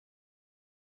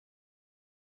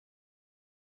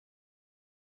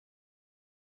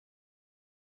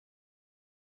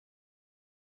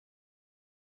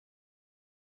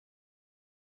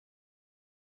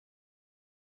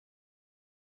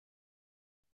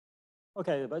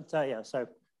Okay, but yeah, so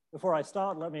before I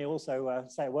start, let me also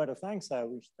say a word of thanks.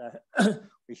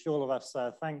 We should all of us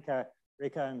thank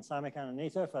Rekha and Samik and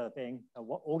Anita for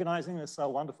organizing this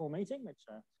wonderful meeting, which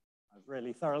I've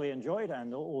really thoroughly enjoyed,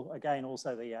 and again,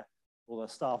 also all the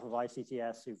staff of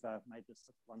ICTS who've made this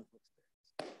a wonderful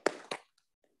experience.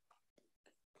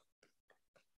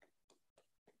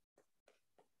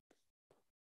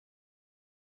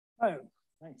 Oh,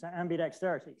 thanks to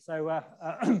ambidexterity. So,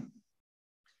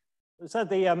 we said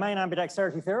the main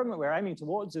ambidexterity theorem that we're aiming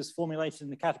towards is formulated in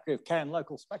the category of K and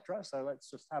local spectra. So let's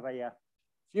just have a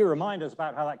few reminders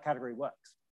about how that category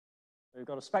works. We've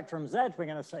got a spectrum Z. We're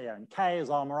going to say, and K is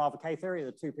our Morava-K theory,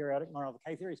 the two-periodic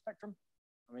Morava-K theory spectrum.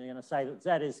 And we're going to say that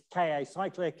Z is Ka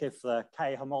cyclic if the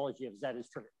K homology of Z is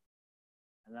trivial.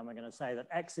 And then we're going to say that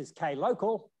X is K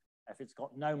local if it's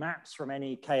got no maps from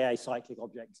any Ka cyclic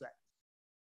object Z.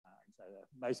 So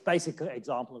the most basic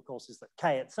example, of course, is that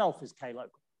K itself is K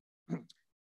local. And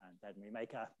then we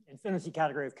make an infinity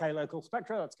category of K local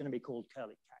spectra that's going to be called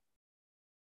curly K.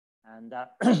 And a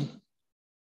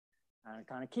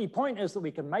kind of key point is that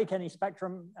we can make any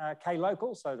spectrum K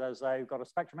local. So you've got a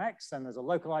spectrum X, and there's a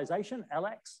localization,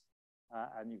 Lx,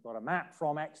 and you've got a map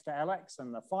from X to Lx,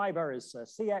 and the fiber is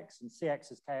Cx, and Cx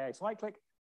is Ka cyclic,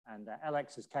 and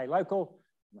Lx is K local.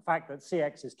 And the fact that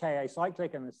Cx is Ka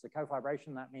cyclic, and it's the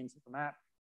cofibration, that means that the map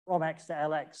from X to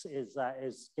Lx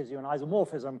gives you an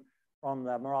isomorphism from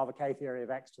the Morava-K theory of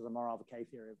X to the Morava-K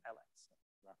theory of Lx.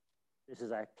 So, this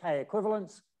is a K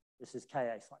equivalence. This is Ka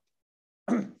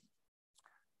cyclic.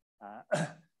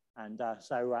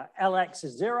 So Lx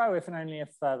is 0 if and only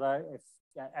if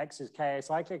X is Ka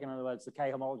cyclic. In other words, the K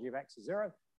homology of X is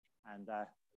 0. And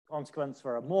consequence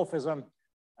for a morphism,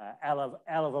 L of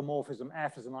a morphism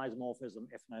F is an isomorphism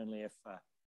if and only if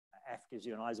F gives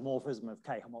you an isomorphism of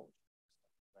K homology.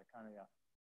 So kind of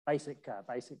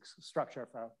basic structure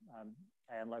for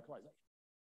K and localization.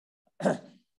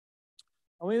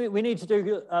 And we need to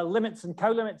do limits and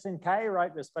co-limits in K,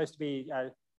 right? We're supposed to be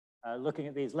looking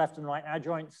at these left and right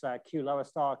adjoints, Q lower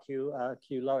star, Q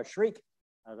lower shriek.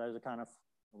 Those are kind of,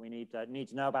 we need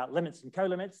to know about limits and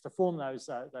co-limits to form those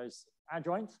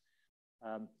adjoints.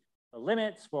 The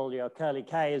limits, well, your curly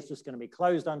K is just going to be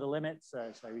closed under limits.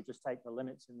 So you just take the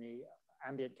limits in the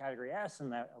ambient category S,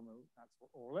 and that's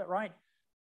all it, right?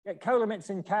 Get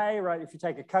co-limits in K, right? If you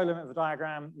take a co-limit of a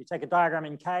diagram, you take a diagram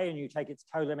in K and you take its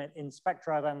co-limit in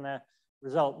spectra, then the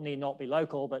result need not be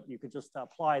local, but you could just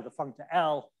apply the functor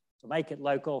L to make it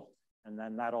local, and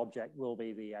then that object will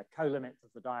be the co-limit of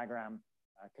the diagram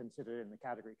considered in the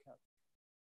category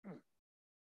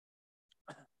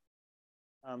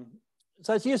curve.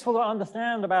 So it's useful to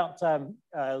understand about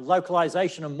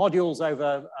localization of modules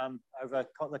over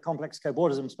the complex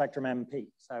cobordism spectrum MP.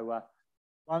 So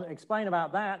I'll explain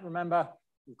about that. Remember,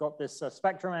 we've got this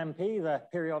spectrum MP, the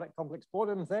periodic complex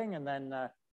bordism thing, and then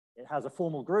it has a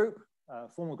formal group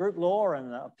law,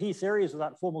 and a P series of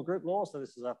that formal group law. So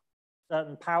this is a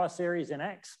certain power series in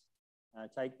X,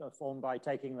 formed by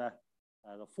taking the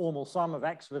formal sum of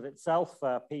X with itself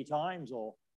P times,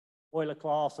 or Euler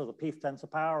class of the Pth tensor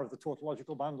power of the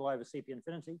tautological bundle over Cp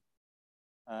infinity.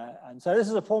 And so this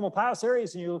is a formal power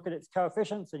series, and you look at its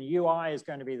coefficients, and Ui is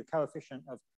going to be the coefficient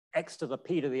of X to the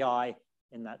P to the I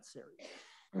in that series.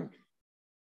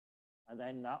 And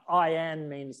then In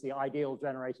means the ideal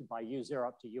generated by U0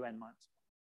 up to Un minus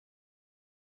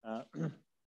 1.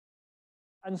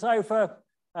 And so for,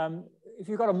 if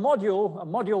you've got a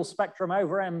module spectrum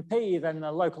over MP, then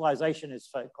the localization is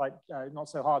quite not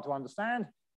so hard to understand.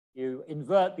 You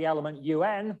invert the element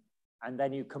UN, and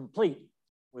then you complete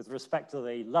with respect to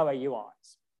the lower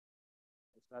UIs.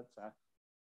 So that's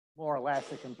more or less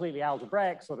a completely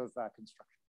algebraic sort of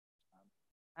construction.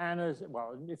 And as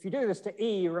well, if you do this to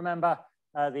E, remember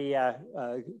the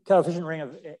coefficient ring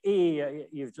of E,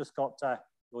 you've just got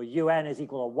your UN is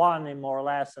equal to 1 in more or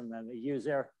less, and then the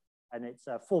U0, and it's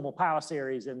a formal power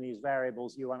series in these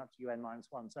variables U1 up to UN minus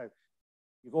 1. So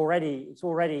UN's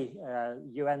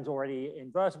already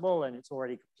invertible, and it's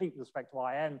already complete with respect to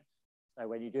IN. So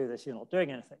when you do this, you're not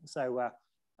doing anything. So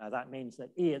that means that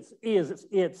E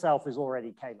itself is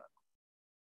already K local.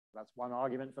 That's one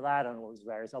argument for that, and there's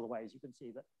various other ways you can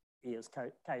see that E is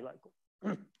K local.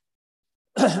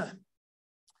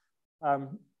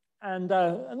 And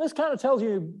this kind of tells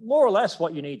you more or less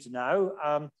what you need to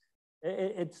know.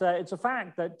 It's a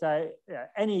fact that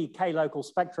any K local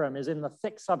spectrum is in the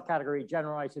thick subcategory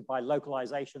generated by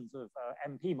localizations of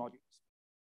MP modules.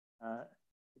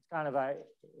 It's kind of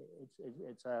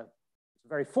it's a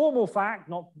very formal fact,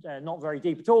 not very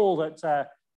deep at all, that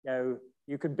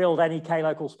you can build any K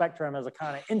local spectrum as a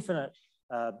kind of infinite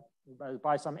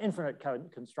by some infinite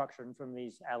construction from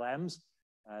these LMs,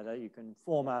 that you can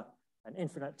form an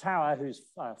infinite tower whose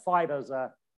fibers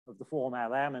are of the form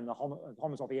LM, and the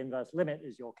homotopy inverse limit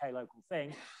is your k-local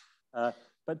thing.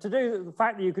 But to do the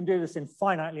fact that you can do this in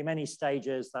finitely many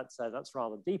stages, that's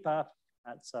rather deeper.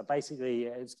 That's basically,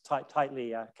 it's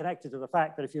tightly connected to the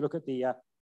fact that if you look at the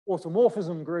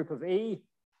automorphism group of E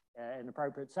in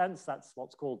appropriate sense, that's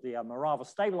what's called the Morava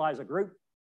stabilizer group.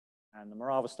 And the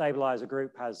Morava stabilizer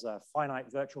group has a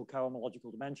finite virtual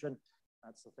cohomological dimension.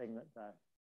 That's the thing that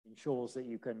ensures that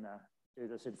you can do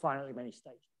this in finitely many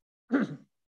stages.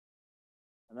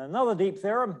 And then another deep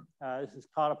theorem, this is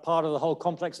part of the whole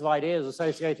complex of ideas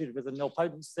associated with the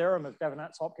nilpotence theorem of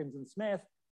Devenatz, Hopkins, and Smith,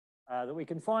 that we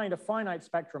can find a finite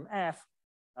spectrum F.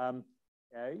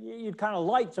 You'd kind of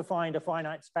like to find a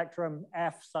finite spectrum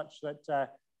F such that,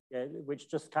 which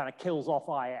just kind of kills off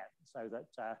IN, so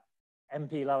that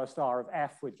MP lower star of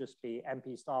F would just be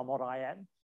MP star mod IN.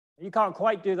 You can't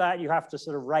quite do that. You have to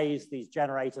sort of raise these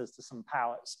generators to some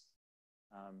powers.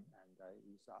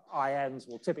 These INs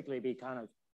will typically be kind of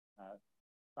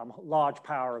some large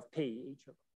power of P each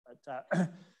of them.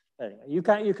 But anyway,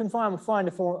 you can find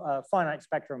a finite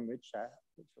spectrum which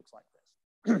looks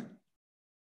like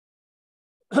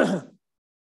this.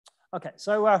 Okay,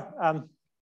 so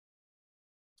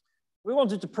we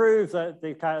wanted to prove that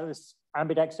the kind of this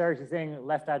ambidexterity thing,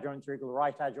 left adjoints are equal to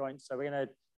right adjoints. So we're going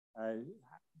to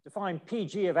define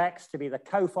PG of X to be the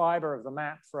cofiber of the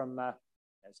map from.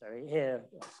 So here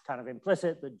it's kind of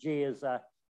implicit that G is going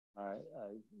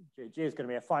to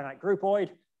be a finite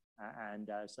groupoid, and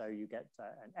so you get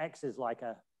an X is like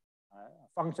a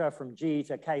functor from G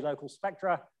to K local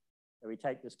spectra. So we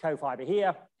take this cofiber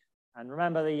here, and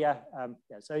remember the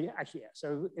so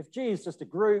if G is just a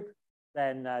group,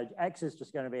 then X is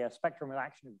just going to be a spectrum with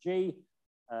action of G.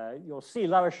 Your C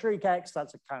lower shriek X,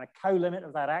 that's a kind of co-limit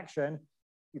of that action.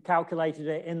 You calculated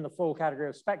it in the full category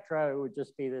of spectra, it would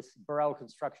just be this Borel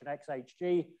construction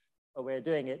XHG, but we're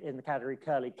doing it in the category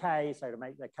curly K. So to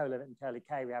make the co-limit in curly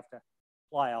K, we have to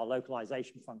apply our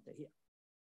localization functor here.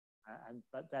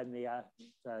 But then the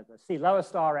C lower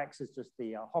star X is just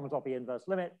the homotopy inverse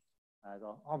limit,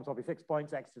 the homotopy fixed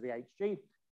points X to the HG.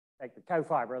 Take the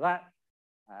cofiber of that.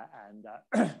 And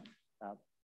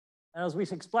as we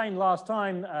explained last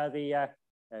time, the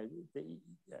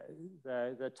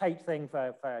Tate thing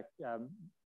for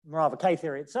Morava K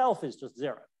theory itself is just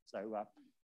 0. So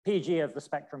PG of the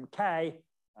spectrum K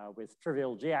with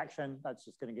trivial G action, that's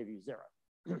just going to give you 0.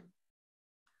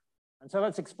 And so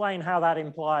let's explain how that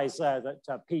implies that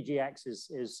PGX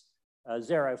is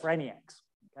 0 for any X.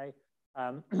 Okay.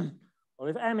 Well,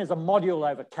 if M is a module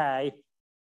over K,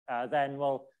 then,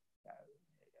 well,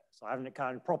 so I haven't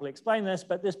kind of properly explained this,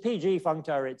 but this PG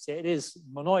functor, it is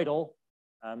monoidal.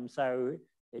 So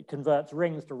it converts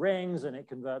rings to rings and it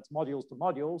converts modules to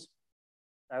modules.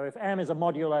 So if M is a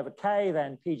module over K,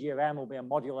 then PG of M will be a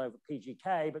module over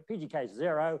PGK, but PGK is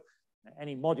 0.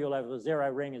 Any module over the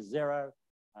 0 ring is 0.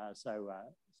 So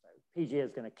PG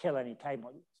is going to kill any K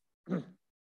modules.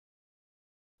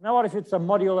 Now, what if it's a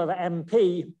module over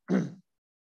MP?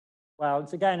 Well,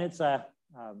 it's a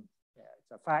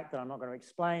fact that I'm not going to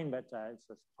explain, but it's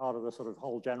a part of the sort of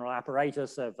whole general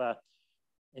apparatus of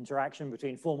interaction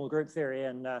between formal group theory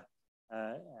and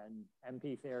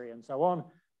MP theory and so on.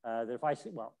 That if I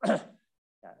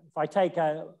if I take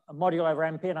a module over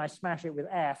MP and I smash it with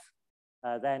F,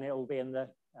 then it will be in the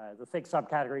thick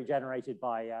subcategory generated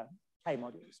by K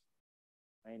modules.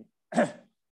 I mean,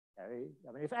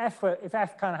 if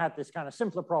F kind of had this kind of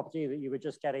simpler property that you were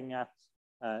just getting that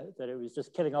it was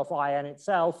just killing off IN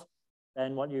itself,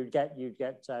 then what you'd get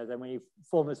then when you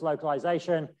form this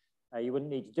localization, you wouldn't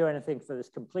need to do anything for this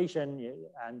completion,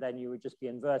 and then you would just be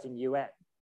inverting UN.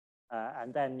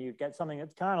 And then you'd get something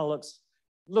that kind of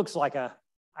looks like a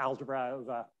algebra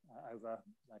over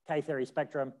a K theory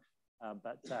spectrum,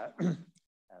 but a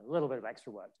little bit of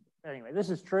extra work. Anyway, this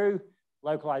is true.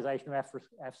 Localization of F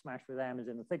smash with M is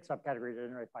in the thick subcategory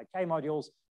generated by K modules,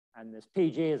 and this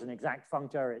PG is an exact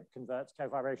functor. It converts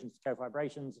cofibrations to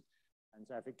cofibrations, and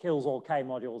so if it kills all K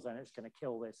modules, then it's going to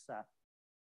kill this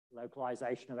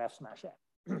localization of F smash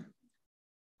M.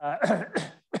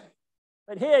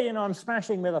 But here, I'm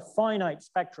smashing with a finite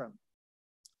spectrum,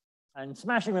 and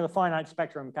smashing with a finite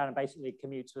spectrum kind of basically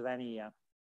commutes with any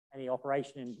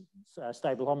operation in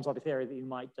stable homotopy theory that you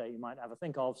might have a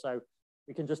think of. So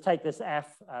we can just take this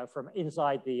F from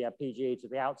inside the PG to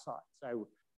the outside. So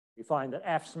we find that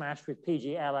F smashed with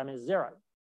PG LM is 0.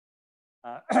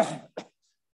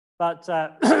 But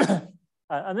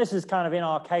and this is kind of in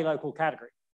our K local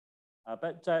category.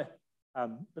 But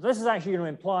this is actually going to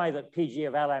imply that PG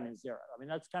of LM is 0. I mean,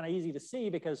 that's kind of easy to see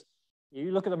because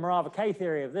you look at the Morava-K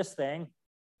theory of this thing.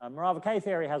 Morava-K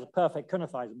theory has a perfect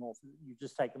Kunith isomorphism. You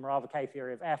just take the Morava-K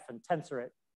theory of F and tensor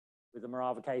it with the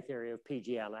Morava-K theory of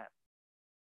PGLM.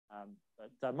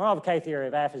 But the Morava-K theory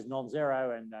of F is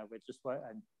non-zero, and we're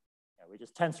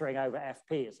just tensoring over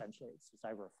FP essentially. It's just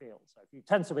over a field. So if you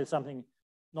tensor with something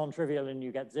non-trivial and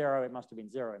you get zero, it must have been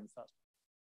zero in the first place.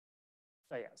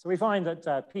 So yeah, so we find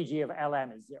that PG of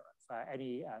LM is zero for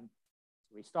any.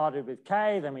 We started with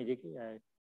K, then we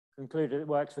concluded it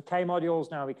works for K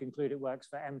modules. Now we conclude it works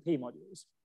for MP modules.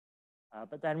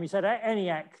 But then we said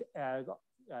any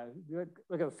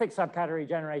look at a fixed subcategory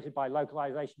generated by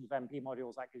localizations of MP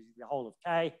modules, that gives you the whole of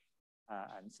K.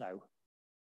 And so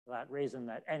for that reason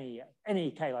that any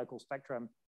K local spectrum,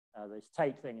 this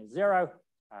Tate thing is zero.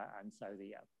 And so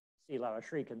the C lower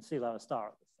shriek and C lower star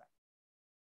of this set.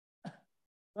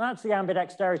 So that's the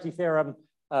ambidexterity theorem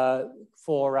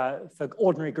for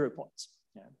ordinary groupoids.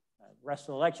 Yeah. The rest of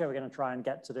the lecture, we're going to try and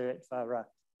get to do it for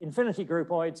infinity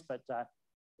groupoids, but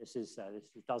this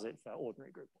does it for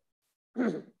ordinary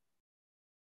groupoids.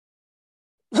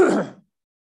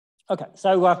 Okay,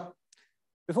 so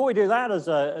before we do that, as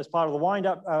part of the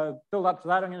wind-up, build up to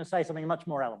that, I'm going to say something much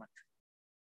more elementary.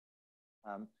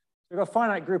 We've got a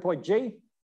finite groupoid G.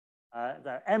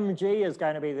 The MG is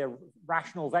going to be the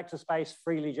rational vector space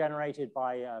freely generated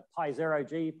by pi 0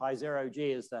 G. Pi 0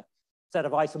 G is the set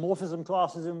of isomorphism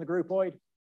classes in the groupoid.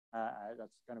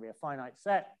 That's going to be a finite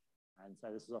set. And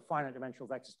so this is a finite dimensional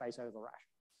vector space over the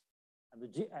rational. And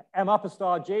the M upper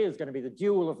star G is going to be the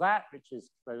dual of that, which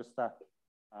is just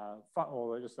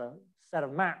a set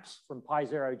of maps from pi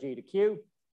 0 G to Q.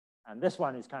 And this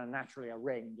one is kind of naturally a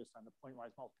ring just under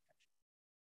pointwise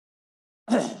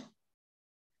multiplication.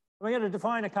 We're going to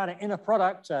define a kind of inner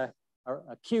product, a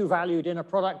Q-valued inner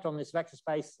product on this vector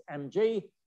space MG.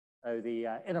 So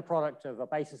the inner product of a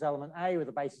basis element A with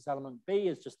a basis element B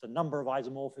is just the number of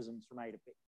isomorphisms from A to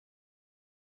B.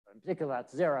 In particular,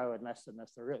 that's zero unless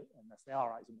they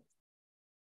are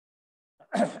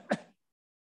isomorphic.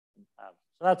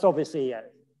 So that's obviously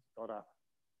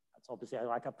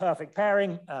like a perfect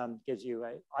pairing. Gives you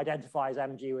identifies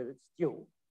MG with its dual.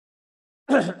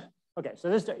 Okay, so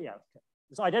this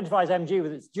identifies MG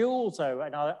with its dual. So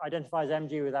it identifies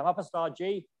MG with M upper star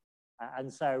G,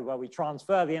 and so we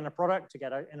transfer the inner product to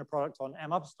get an inner product on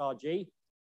M upper star G,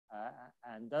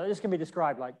 and this can be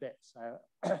described like this. So.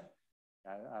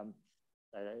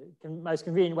 Most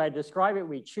convenient way to describe it,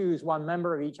 we choose one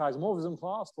member of each isomorphism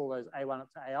class, call those A1 up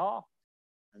to AR.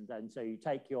 And then so you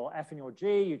take your F and your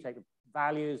G, you take the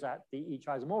values at each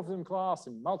isomorphism class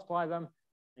and multiply them.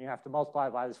 And you have to multiply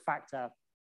by this factor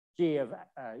G of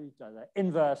the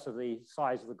inverse of the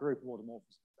size of the group of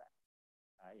automorphisms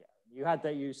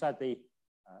there. You said the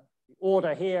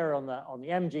order here on the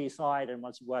MG side, and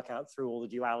once you work out through all the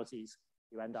dualities,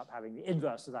 you end up having the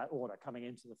inverse of that order coming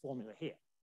into the formula here.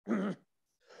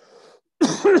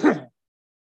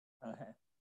 Okay.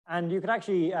 And you could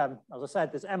actually, as I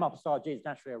said, this M upper star G is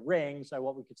naturally a ring. So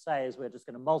what we could say is we're just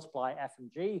going to multiply F and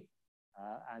G,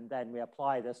 and then we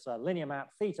apply this linear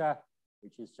map theta,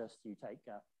 which is just you take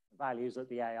values at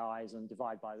the AIs and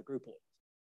divide by the group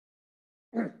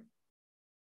orders.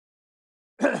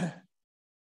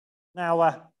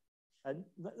 Now,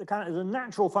 the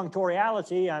natural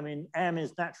functoriality, I mean, M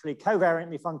is naturally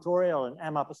covariantly functorial and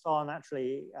M upper star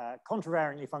naturally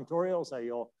contravariantly functorial. So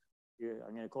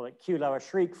I'm going to call it Q lower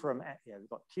shriek from, we've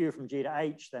got Q from G to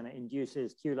H, then it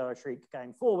induces Q lower shriek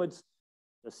going forwards,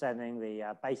 just sending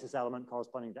the basis element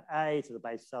corresponding to A to the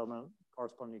basis element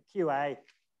corresponding to QA,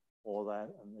 or the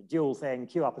dual thing,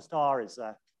 Q upper star is,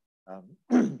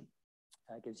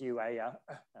 gives you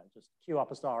just Q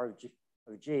upper star of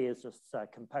G is just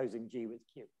composing G with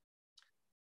Q.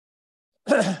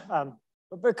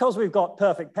 But because we've got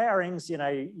perfect pairings,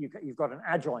 you've got an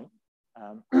adjoint.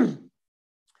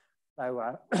 So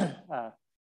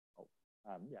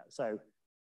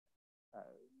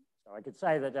I could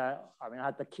say that, I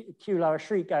had the Q lower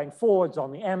shriek going forwards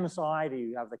on the M side.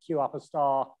 You have the Q upper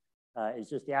star is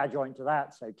just the adjoint to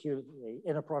that. So the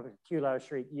inner product of Q lower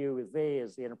shriek U with V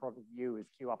is the inner product of U with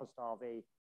Q upper star V.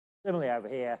 Similarly over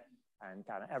here, and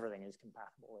kind of everything is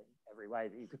compatible in every way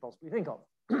that you could possibly think of.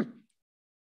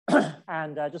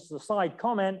 And just as a side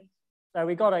comment, so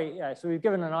we got so we've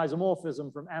given an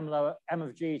isomorphism from M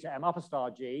of G to M upper star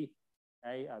G.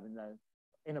 Okay, the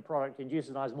inner product induces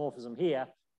an isomorphism here.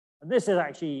 And this is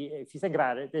actually, if you think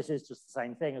about it, this is just the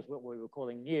same thing as what we were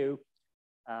calling nu.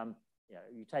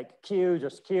 You take Q,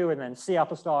 just Q, and then C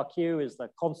upper star Q is the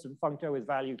constant functor with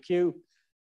value Q.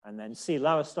 And then C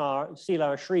lower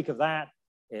shriek of that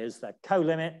is the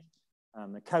co-limit.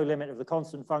 The co-limit of the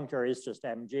constant functor is just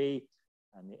mg.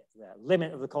 And the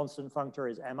limit of the constant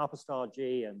functor is m upper star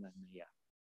g, and then the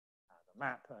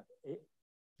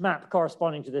map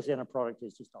corresponding to this inner product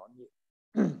is just on U.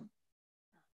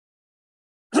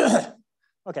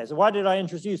 Okay, so why did I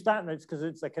introduce that? It's because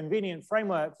it's a convenient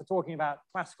framework for talking about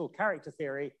classical character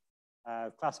theory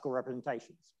of classical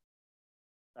representations.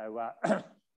 So, so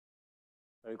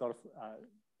we've got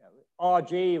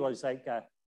RG was like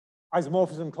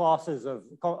isomorphism classes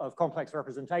of complex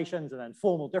representations, and then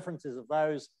formal differences of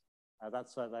those.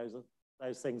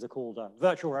 Those things are called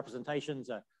virtual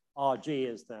representations. RG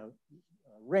is the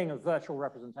ring of virtual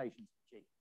representations of G.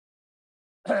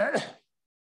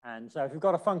 And so if we've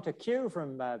got a functor Q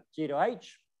from G to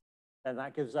H, then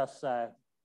that gives us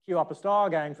Q upper star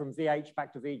going from VH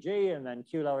back to VG, and then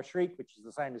Q lower shriek, which is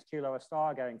the same as Q lower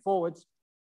star going forwards.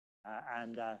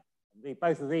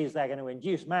 Both of these, they're going to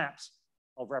induce maps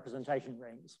of representation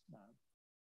rings.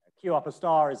 Q upper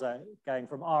star is going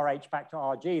from RH back to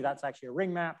RG. That's actually a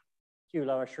ring map. Q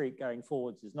lower shriek going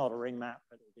forwards is not a ring map,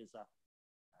 but it is a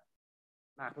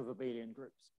map of abelian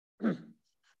groups.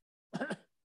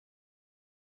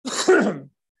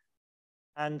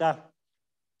 And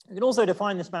you can also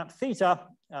define this map theta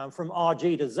from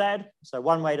RG to Z. So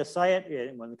one way to say it,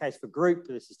 in the case of a group,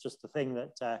 this is just the thing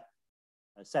that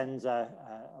sends a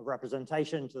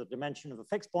representation to the dimension of the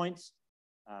fixed points.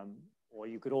 Or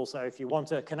you could also, if you want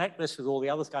to connect this with all the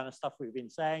other kind of stuff we've been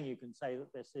saying, you can say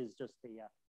that this is just the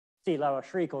C lower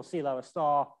shriek or C lower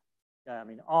star. I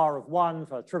mean, R of 1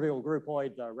 for trivial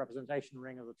groupoid, the representation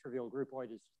ring of the trivial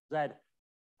groupoid is Z.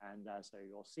 And so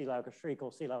your C lower shriek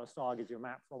or C lower star gives you a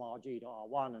map from RG to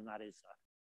R1, and that is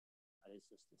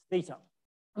just this theta.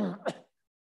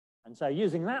 And so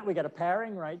using that, we get a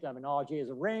pairing, right? I mean, RG is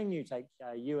a ring. You take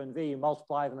U and V, you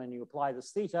multiply them, and you apply this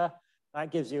theta.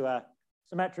 That gives you a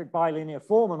symmetric bilinear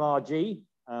form on RG.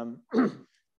 And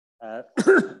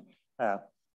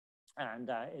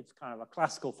it's kind of a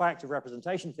classical fact of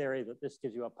representation theory that this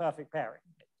gives you a perfect pairing.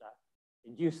 It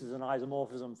induces an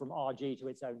isomorphism from RG to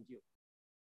its own dual.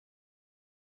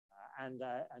 And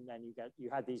then you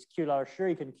had these Q lower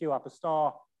shriek and Q upper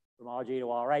star from RG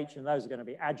to RH, and those are going to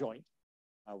be adjoint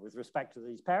with respect to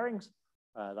these pairings.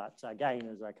 That again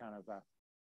is a kind of a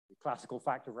classical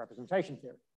fact of representation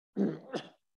theory.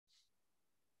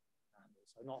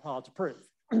 So not hard to prove.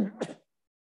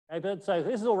 Okay, but so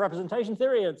this is all representation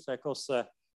theory. It's of course a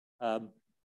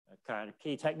kind of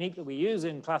key technique that we use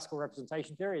in classical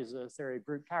representation theory is the theory of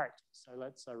group characters. So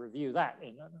let's review that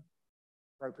in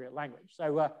appropriate language.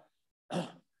 So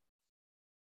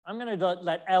I'm going to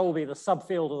let L be the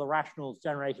subfield of the rationals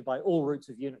generated by all roots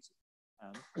of unity.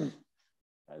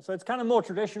 So it's kind of more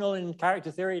traditional in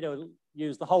character theory to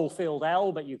use the whole field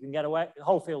L, but you can get away, the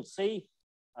whole field C,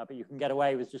 but you can get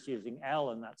away with just using L,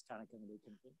 and that's kind of going to be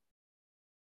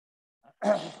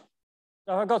continued.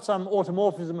 So I've got some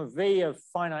automorphism of V of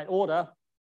finite order.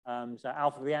 So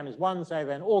alpha Vm is 1, so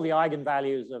then all the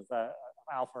eigenvalues of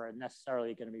alpha are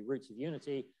necessarily going to be roots of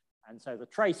unity. And so the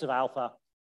trace of alpha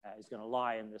is going to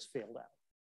lie in this field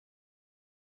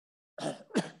L.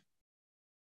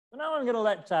 So now I'm going to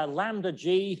let lambda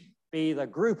G be the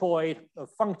groupoid of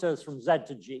functors from Z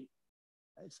to G.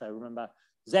 Okay, so remember,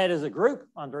 Z is a group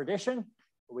under addition.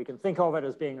 But we can think of it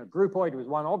as being a groupoid with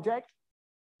one object.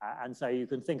 And so you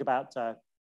can think about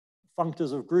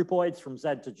functors of groupoids from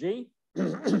Z to G.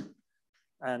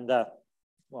 And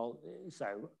well,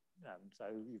 so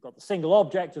you've got the single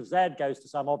object of Z goes to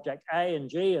some object A and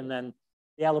G, and then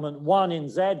the element 1 in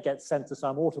Z gets sent to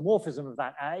some automorphism of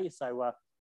that A. So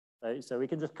we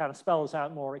can just kind of spell this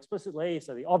out more explicitly.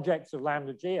 So the objects of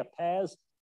lambda G are pairs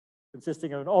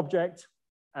consisting of an object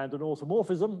and an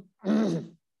automorphism.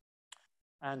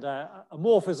 And a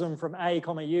morphism from A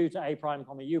comma U to A prime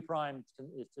comma U prime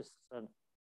is just an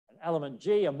element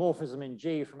G, a morphism in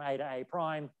G from A to A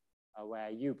prime, where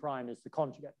U prime is the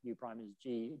conjugate. U prime is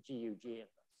G, GU, G.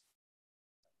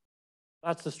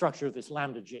 That's the structure of this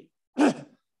lambda G. And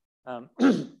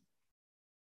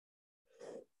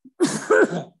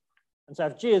so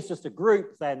if G is just a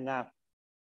group, then yeah,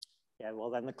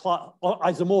 well, then the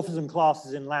isomorphism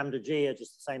classes in lambda G are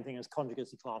just the same thing as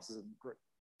conjugacy classes in the group.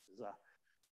 This is a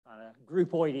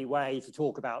groupoidy way to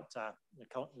talk about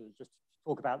just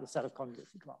talk about the set of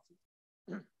conjugacy classes.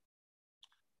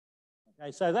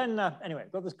 Okay, so then anyway,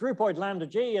 we've got this groupoid lambda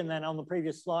G, and then on the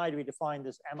previous slide we defined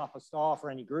this M upper star for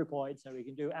any groupoid. So we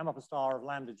can do M upper star of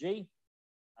lambda G,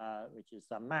 which is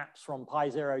maps from pi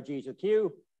 0 G to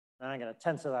Q. And I'm going to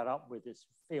tensor that up with this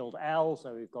field L.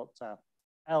 So we've got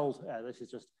L, this is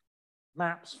just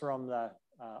maps from the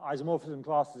isomorphism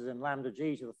classes in lambda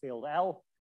G to the field L.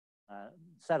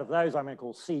 Set of those I'm going to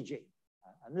call CG.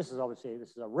 And this is obviously,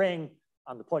 this is a ring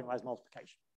under pointwise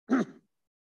multiplication.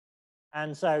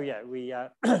 And so, yeah, we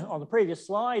on the previous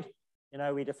slide,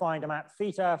 we defined a map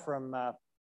theta from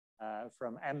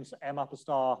M upper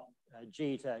star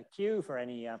G to Q for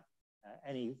any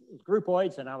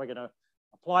groupoid. So now we're going to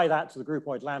apply that to the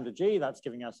groupoid lambda G. That's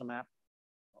giving us a map.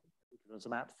 There's a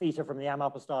map theta from the M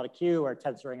upper star to Q. We're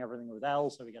tensoring everything with L,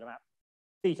 so we get a map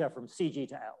theta from CG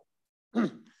to L.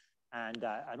 And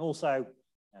also,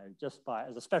 just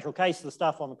as a special case of the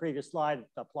stuff on the previous slide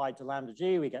applied to lambda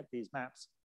G, we get these maps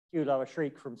Q lower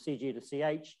shriek from CG to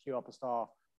CH, Q upper star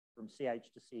from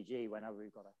CH to CG whenever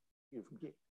we've got a Q from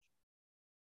Q.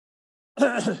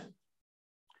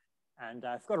 And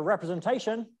I've got a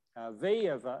representation, V,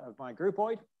 of my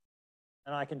groupoid.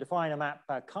 And I can define a map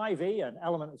chi V, an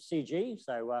element of CG.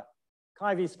 So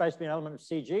chi V is supposed to be an element of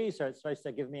CG. So it's supposed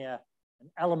to give me an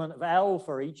element of L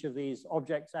for each of these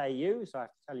objects AU. So I have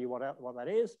to tell you what that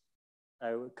is.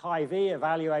 So chi V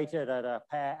evaluated at a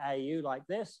pair AU like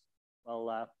this.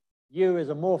 Well, U is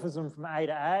a morphism from A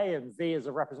to A, and V is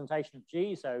a representation of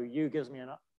G. So U gives me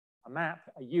a map,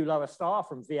 a U lower star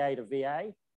from VA to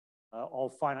VA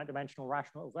of finite dimensional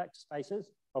rational vector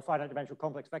spaces, or finite dimensional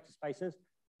complex vector spaces.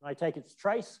 And I take its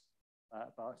trace.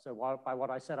 So by what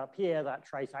I set up here, that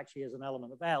trace actually is an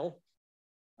element of L.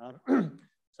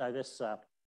 So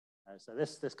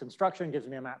this construction gives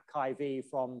me a map chi V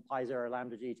from pi 0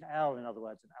 lambda G to L. In other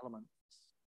words, an element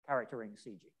character ring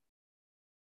CG.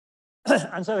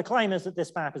 And so the claim is that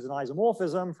this map is an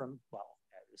isomorphism from, well,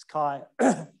 this chi.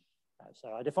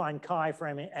 So I define chi for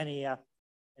any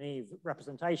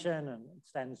representation and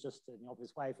extends just in the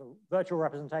obvious way for virtual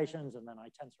representations, and then I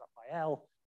tensor up by L.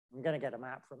 I'm going to get a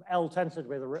map from L tensored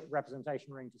with a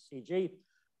representation ring to CG.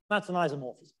 That's an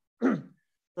isomorphism.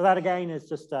 So that again is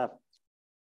just,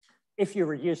 if you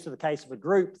reduce to the case of a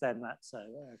group, then that's a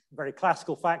very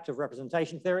classical fact of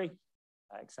representation theory,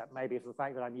 except maybe for the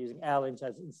fact that I'm using L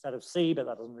instead of C, but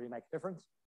that doesn't really make a difference.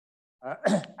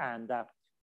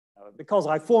 Because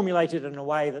I formulated it in a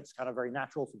way that's kind of very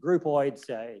natural for groupoids,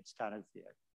 it's kind of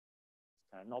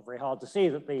not very hard to see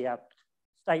that the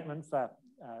statement for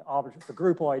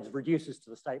groupoids reduces to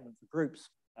the statement for groups.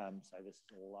 So this is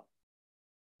all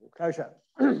kosher.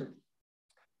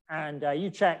 And you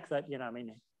check that, I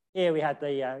mean, here we had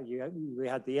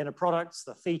the inner products,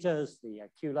 the thetas, the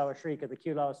Q lower shriek of the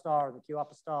Q lower star and the Q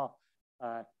upper star.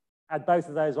 Had both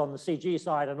of those on the CG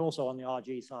side and also on the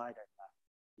RG side. And,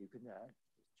 you can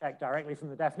check directly from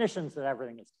the definitions that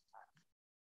everything is.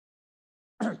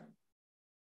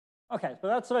 Okay, so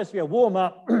that's supposed to be a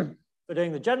warm-up for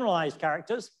doing the generalized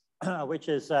characters, which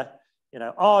is,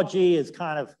 RG is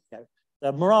kind of,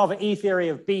 the Morava E theory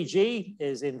of BG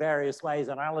is in various ways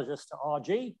analogous to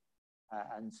RG.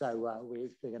 And so we're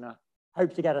going to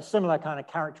hope to get a similar kind of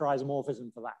character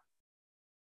isomorphism for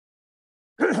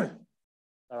that.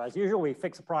 So as usual, we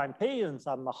fix a prime P and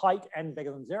some height n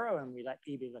bigger than 0, and we let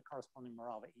E be the corresponding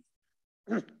Morava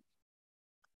E.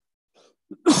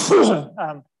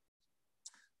 So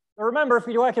remember, if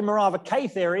we work in Morava K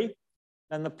theory,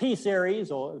 then the P series,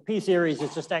 or the P series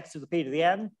is just x to the P to the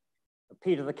n. The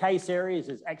P to the K series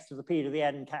is x to the P to the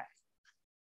n K.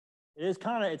 It is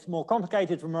it's more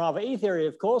complicated from Morava E theory,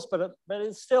 of course, but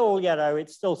it's still,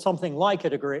 it's still something like a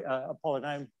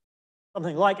polynomial,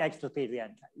 something like x to the P to the n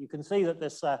K. You can see that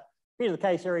this P to the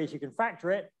K series, you can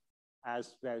factor it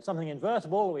as something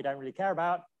invertible that we don't really care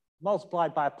about,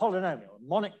 multiplied by a polynomial, a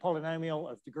monic polynomial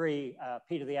of degree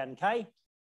P to the n K,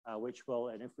 which will,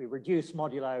 and if we reduce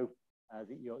modulo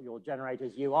your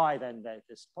generator's UI, then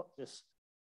this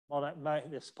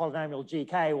polynomial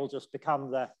GK will just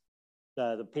become the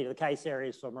P to the K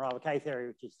series for Morava K theory,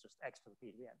 which is just x to the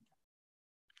P to the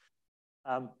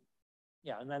n.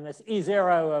 And then this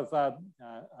E0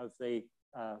 of the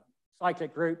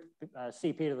cyclic group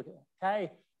CP to the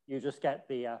K, you just get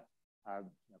the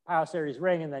power series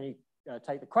ring, and then you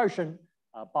take the quotient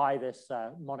by this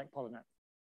monic polynomial.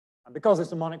 And because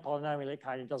it's a monic polynomial, it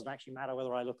kind of doesn't actually matter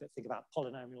whether I think about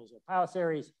polynomials or power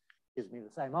series. It gives me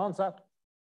the same answer.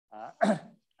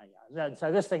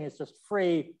 So this thing is just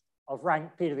free of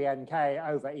rank P to the nk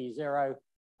over E0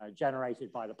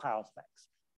 generated by the power specs.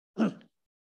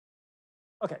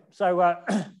 Okay, so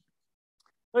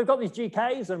we've got these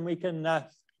GKs, and we can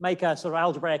make a sort of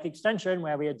algebraic extension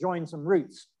where we adjoin some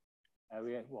roots.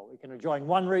 We can adjoin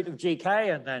one root of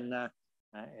GK, and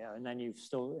then you've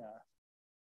still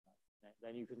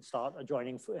then you can start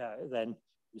adjoining. Then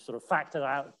you sort of factor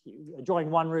out. You adjoin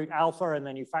one root alpha, and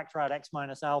then you factor out x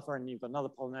minus alpha, and you've got another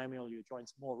polynomial. You adjoin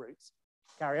some more roots.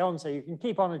 Carry on. So you can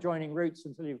keep on adjoining roots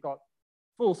until you've got a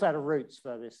full set of roots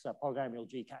for this polynomial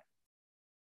GK.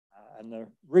 And the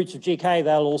roots of GK,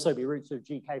 they'll also be roots of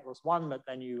GK plus 1, but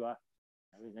then you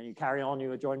then you carry on,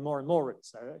 you adjoin more and more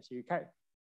roots. So you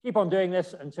keep on doing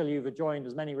this until you've adjoined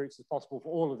as many roots as possible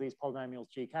for all of these polynomials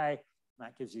GK, and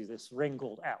that gives you this ring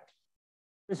called L.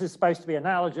 This is supposed to be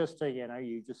analogous to,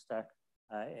 you just,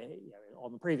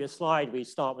 on the previous slide, we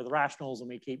start with rationals and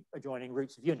we keep adjoining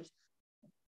roots of unity.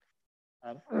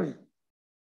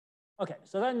 Okay,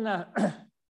 so then a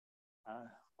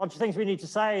bunch of things we need to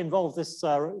say involve this,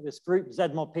 this group Z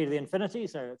mod P to the infinity.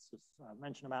 So let's just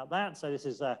mention about that. So this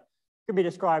is can be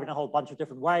described in a whole bunch of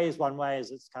different ways. One way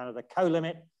is it's kind of the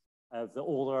co-limit of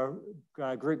all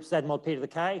the group Z mod P to the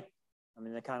K. I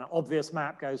mean, the kind of obvious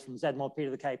map goes from Z mod P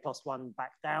to the K plus 1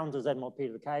 back down to Z mod P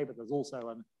to the K, but there's also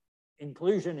an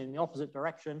inclusion in the opposite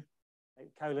direction, a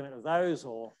co-limit of those,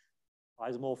 or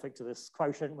isomorphic to this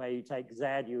quotient where you take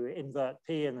Z, you invert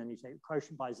P, and then you take the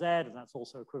quotient by Z, and that's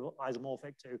also equivalent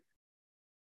isomorphic to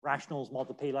rationals mod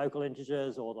the P local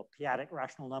integers, or the p-adic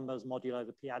rational numbers modulo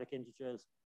the p-adic integers,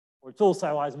 or it's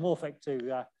also isomorphic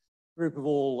to group of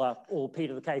all P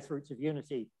to the Kth roots of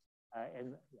unity,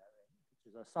 which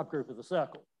is a subgroup of the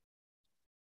circle.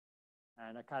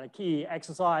 And a kind of key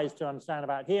exercise to understand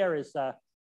about here is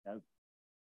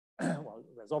well,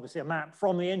 there's obviously a map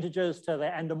from the integers to the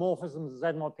endomorphisms of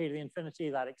Z mod P to the infinity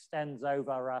that extends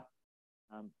over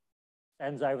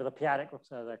the p-adic,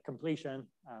 so the completion.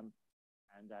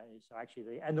 So actually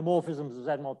the endomorphisms of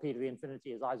Z mod P to the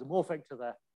infinity is isomorphic to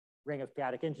the ring of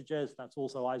p-adic integers. That's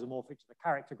also isomorphic to the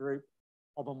character group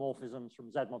homomorphisms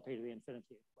from Z mod P to the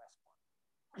infinity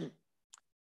at West.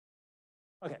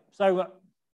 Okay,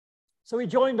 so we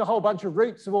joined a whole bunch of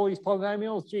roots of all these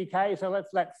polynomials, GK, so let's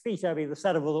let theta be the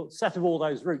set of all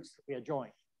those roots that we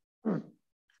adjoin. And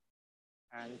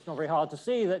it's not very hard to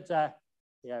see that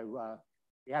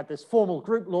we had this formal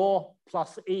group law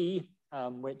plus E,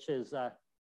 which is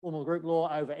formal group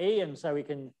law over E, and so we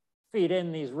can feed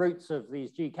in these roots of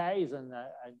these GKs, and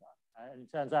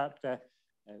it turns out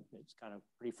it's kind of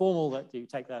pretty formal that you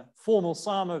take the formal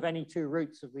sum of any two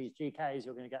roots of these GKs,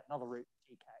 you're going to get another root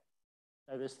GK.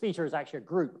 So this theta is actually a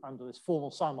group under this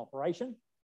formal sum operation,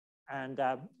 and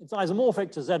it's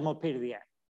isomorphic to Z mod P to the N.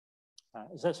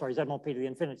 Z mod P to the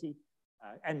infinity,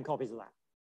 N copies of that.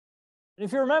 And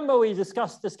if you remember, we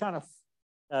discussed this kind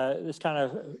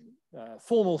of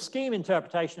formal scheme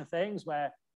interpretation of things,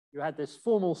 where you had this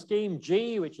formal scheme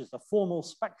G, which is the formal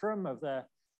spectrum of the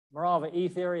Morava E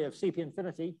theory of CP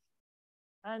infinity.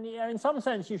 And in some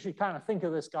sense, you should kind of think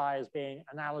of this guy as being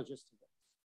analogous to this.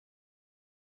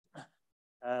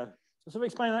 So sort of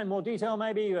explain that in more detail,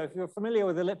 maybe. If you're familiar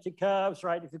with elliptic curves,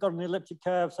 right? If you've got an elliptic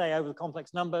curve, say over the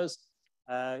complex numbers,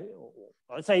 or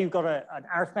let's say you've got an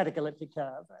arithmetic elliptic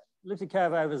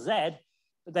curve over Z,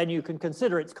 but then you can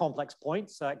consider its complex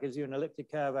points. So that gives you an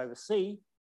elliptic curve over C.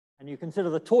 And you consider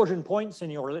the torsion points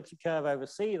in your elliptic curve over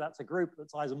C. That's a group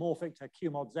that's isomorphic to Q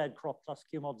mod Z plus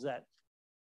Q mod Z.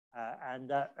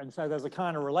 And so there's a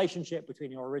kind of relationship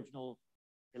between your original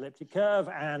elliptic curve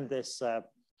and this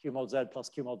Q mod Z plus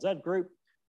Q mod Z group.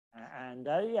 And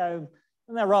they're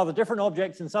rather different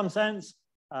objects in some sense,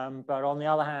 but on the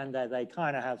other hand, they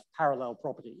kind of have parallel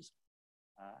properties.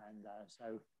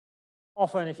 So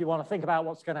often, if you want to think about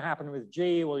what's going to happen with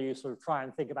G, well, you sort of try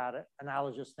and think about it,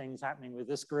 analogous things happening with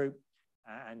this group.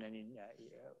 And then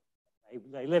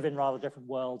they live in rather different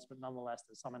worlds, but nonetheless,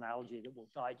 there's some analogy that will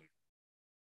guide you.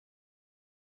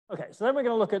 Okay, so then we're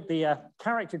going to look at the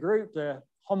character group, the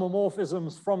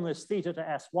homomorphisms from this theta to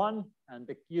S1, and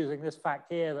using this fact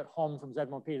here that hom from Z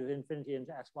mod P to the infinity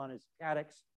into S1 is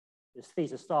p-adics. This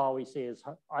theta star we see is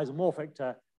isomorphic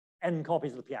to N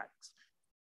copies of the p-adics.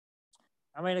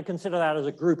 I'm going to consider that as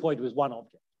a groupoid with one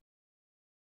object.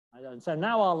 And so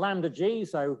now our lambda G,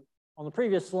 so on the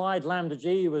previous slide, lambda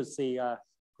G was the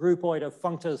groupoid of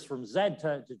functors from Z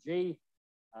to G,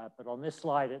 but on this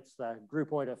slide, it's the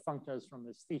groupoid of functors from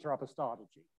this theta upper star to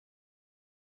G.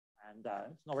 And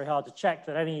it's not very hard to check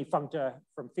that any functor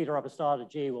from theta upper star to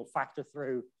G will factor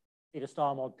through theta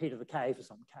star mod P to the K for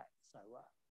some K. So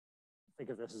think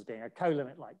of this as being a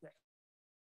co-limit like this.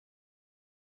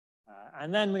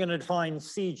 And then we're going to define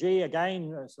CG again,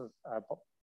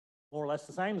 more or less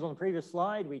the same as on the previous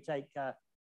slide. We take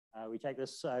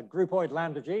this groupoid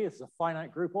lambda G. This is a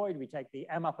finite groupoid. We take the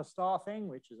M upper star thing,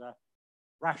 which is a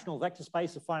rational vector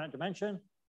space of finite dimension,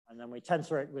 and then we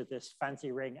tensor it with this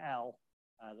fancy ring L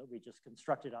that we just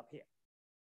constructed up here.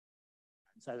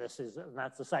 And so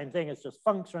that's the same thing. It's just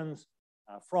functions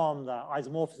from the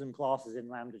isomorphism classes in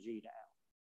lambda G to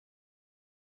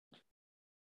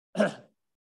L.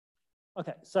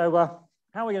 Okay, so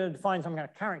how are we going to define some kind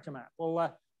of character map?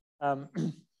 Well,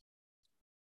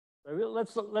 So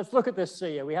let's look at this.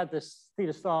 We had this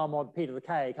theta star mod p to the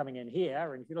k coming in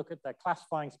here, and if you look at the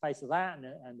classifying space of that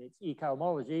and its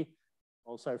e-cohomology,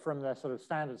 also from the sort of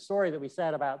standard story that we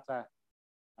said about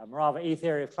Morava E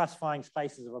theory of classifying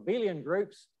spaces of abelian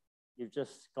groups, you've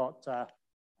just got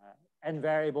n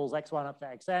variables x1 up to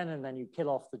xn, and then you kill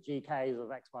off the gk's of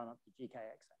x1 up to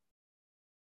gkxn.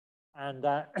 And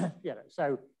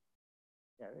so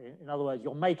in other words,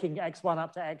 you're making x1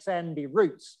 up to xn be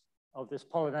roots of this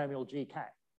polynomial gk.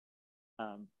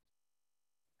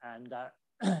 And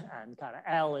kind of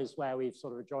L is where we've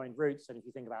sort of adjoined roots. And if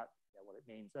you think about what it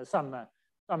means, there's some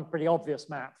pretty obvious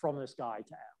map from this guy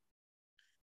to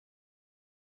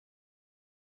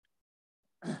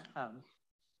L.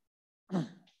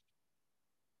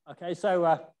 Okay, so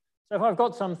if I've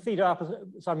got some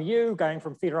u going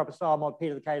from theta upper star mod p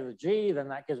to the k to the g, then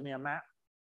that gives me a map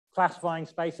classifying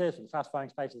spaces, and classifying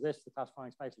space of this, the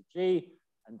classifying space of g,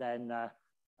 and then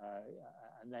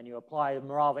you apply the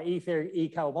Morava E theory,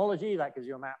 e-cohomology. That gives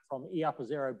you a map from E upper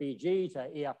 0 BG to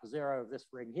E upper 0 of this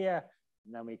ring here.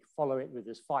 And then we follow it with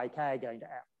this phi k going to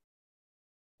L.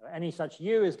 So any such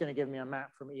U is going to give me a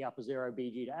map from E upper 0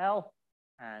 BG to L.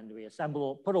 And we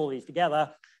put all these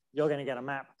together. You're going to get a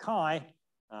map chi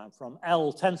from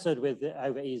L tensored with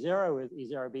over E0 with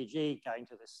E0 BG going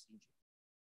to this CG.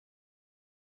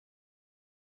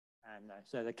 And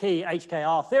so the key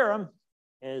HKR theorem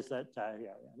is that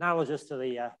analogous to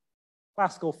the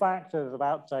classical fact of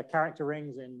about character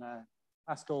rings in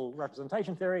classical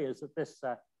representation theory, is that this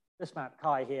map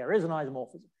chi here is an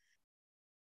isomorphism.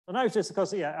 So notice, of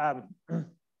course, oh,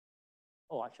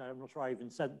 actually, I'm not sure I even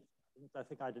said. I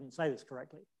think I didn't say this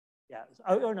correctly. Yeah.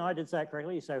 Oh no, I did say it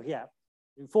correctly. So yeah,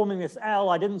 in forming this L,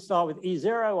 I didn't start with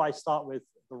E0. I start with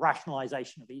the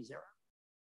rationalization of E0.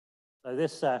 So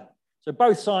this, so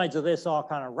both sides of this are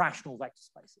kind of rational vector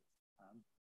spaces.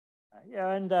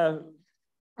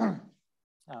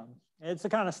 It's a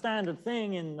kind of standard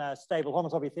thing in stable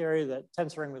homotopy theory that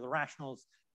tensoring with the rationals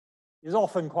is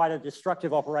often quite a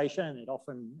destructive operation. It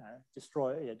often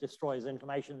destroys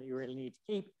information that you really need to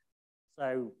keep.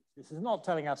 So this is not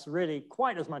telling us really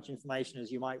quite as much information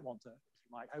as you might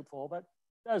hope for, but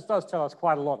it does tell us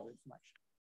quite a lot of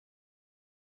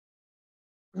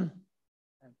information.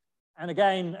 And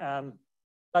again,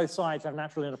 both sides have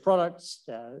natural inner products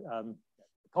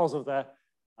because of the,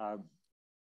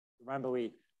 remember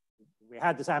we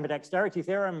had this ambidexterity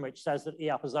theorem, which says that E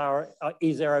upper 0,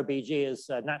 E0 BG is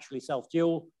naturally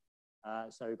self-dual.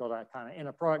 So we've got a kind of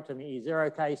inner product in the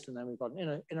E0 case, and then we've got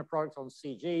an inner product on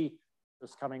CG,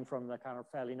 just coming from the kind of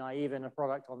fairly naive inner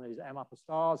product on these M upper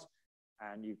stars.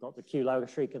 And you've got the Q lower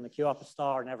streak and the Q upper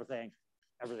star, and everything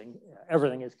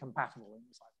is compatible in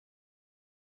this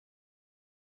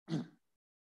idea.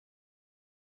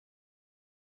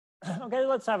 Okay,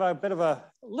 let's have a bit of a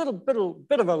little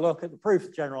bit of a look at the proof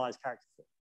of generalized character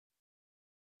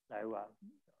theory.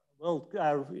 So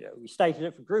we stated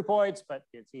it for groupoids, but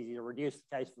it's easy to reduce the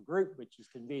case for group, which is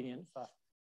convenient for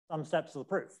some steps of the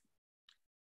proof.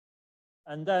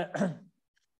 And the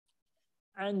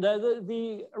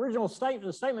original statement,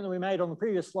 the statement that we made on the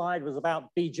previous slide was about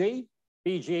BG.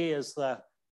 BG is the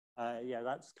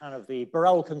that's kind of the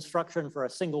Borel construction for a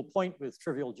single point with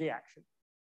trivial G action.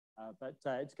 But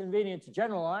it's convenient to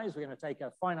generalize. We're going to take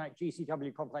a finite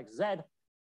GCW complex Z. And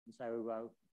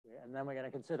so, and then we're going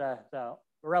to consider the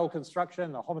Borel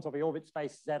construction, the homotopy orbit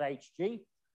space ZHG.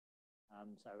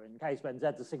 So in case when Z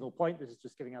is a single point, this is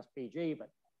just giving us BG, but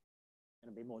it's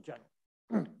going to be more general.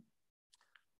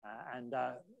 And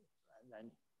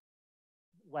then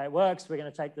where it works, we're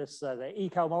going to take this, the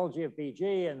e-cohomology of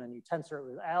BG, and then you tensor it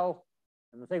with L.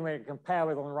 And the thing we're going to compare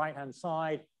with on the right-hand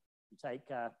side, you take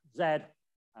Z,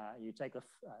 you take the,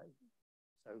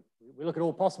 so we look at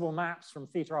all possible maps from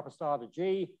theta upper star to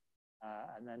G,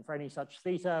 and then for any such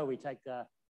theta, we take the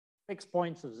fixed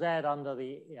points of Z under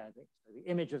the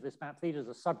image of this map theta is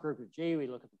a subgroup of G. We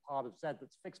look at the part of Z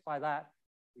that's fixed by that.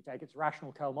 We take its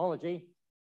rational cohomology.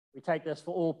 We take this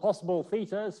for all possible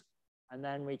thetas, and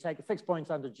then we take the fixed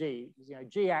points under G.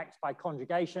 G acts by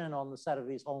conjugation on the set of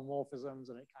these homomorphisms,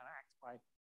 and it kind of acts by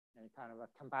kind of a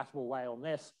compatible way on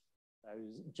this. So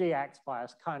G acts by a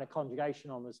kind of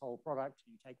conjugation on this whole product.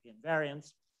 You take the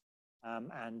invariance, so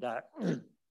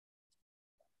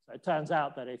it turns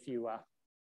out that if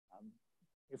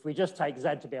we just take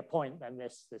Z to be a point, then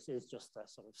this is just the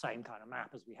sort of same kind of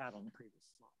map as we had on the previous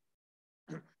slide.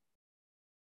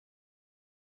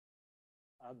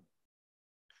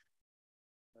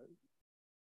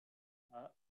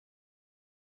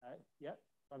 Yeah,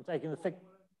 I'm taking the fixed.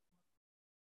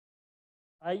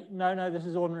 No, this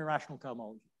is ordinary rational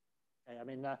cohomology. Okay, I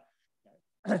mean,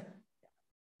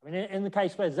 mean, in the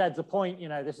case where Z's a point, you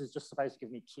know, this is just supposed to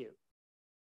give me Q.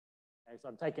 Okay, so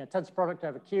I'm taking a tensor product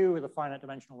over Q with a finite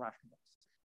dimensional rational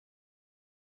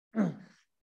basis.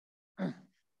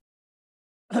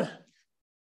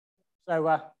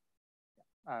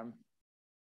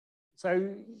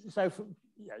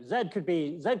 Z could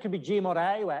be G mod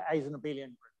A, where A is an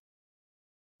abelian group.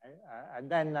 Okay? And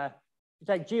then you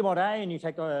take G mod A and you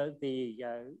take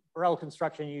the Borel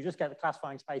construction, you just get the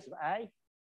classifying space of A.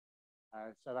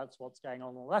 So that's what's going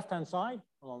on the left-hand side.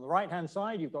 And on the right-hand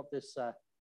side, you've got this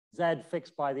Z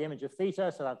fixed by the image of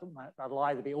theta. So that'll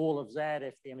either be all of Z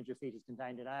if the image of theta is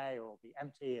contained in A, or be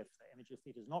empty if the image of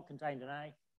theta is not contained in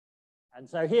A. And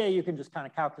so here you can just kind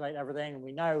of calculate everything. And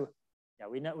we know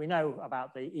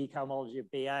about the e-cohomology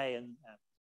of BA and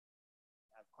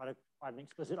have quite an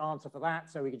explicit answer for that.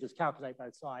 So we can just calculate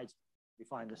both sides. We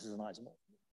find this is an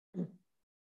isomorphism.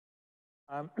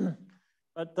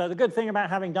 But the good thing about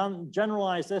having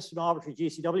generalized this to an arbitrary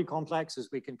GCW complex is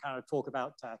we can kind of talk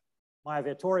about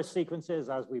Mayer-Torres sequences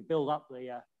as we build up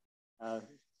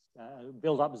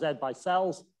Z by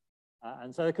cells.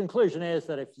 And so the conclusion is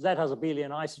that if Z has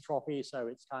abelian isotropy, so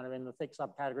it's kind of in the thick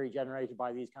subcategory generated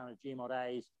by these kind of G mod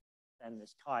A's, then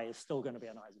this chi is still going to be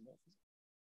an isomorphism.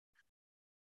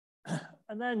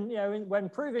 And then, you know, when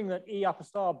proving that E upper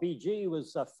star BG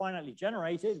was finitely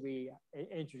generated, we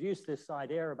introduced this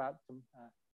idea about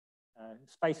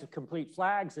space of complete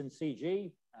flags in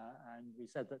CG. And we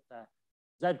said that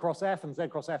Z cross F and Z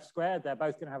cross F squared, they're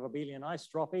both going to have abelian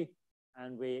isotropy.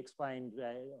 And we explained,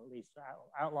 at least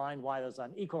outlined, why there's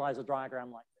an equalizer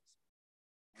diagram like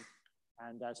this.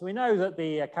 And so we know that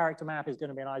the character map is going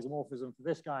to be an isomorphism for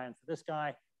this guy and for this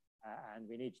guy. And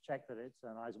we need to check that it's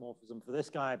an isomorphism for this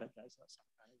guy, but there's some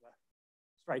kind of a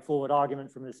straightforward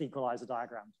argument from this equalizer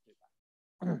diagram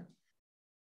to do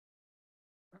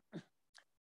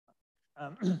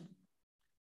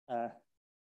that.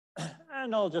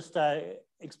 And I'll just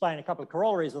explain a couple of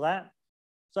corollaries of that.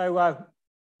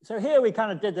 So here we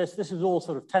kind of did this. This is all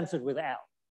sort of tensored with L.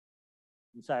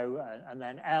 And so, and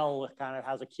then L kind of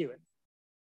has a Q in it.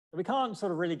 So we can't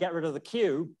sort of really get rid of the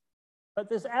Q, but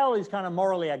this L is kind of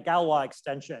morally a Galois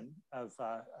extension of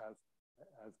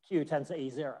Q tensor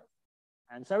E0.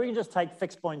 And so we can just take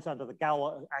fixed points under the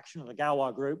Galois action of the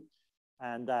Galois group.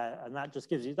 And that just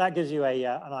gives you, an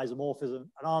isomorphism,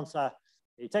 an answer.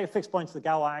 You take a fixed point to the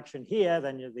Galois action here,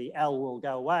 then the L will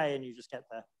go away and you just get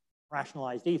the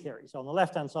rationalized E theory. So on the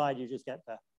left-hand side, you just get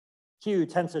the Q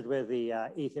tensored with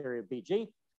the E theory of BG.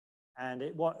 And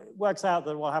it works out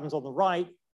that what happens on the right,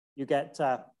 you get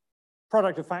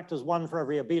product of factors 1 for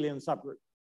every abelian subgroup.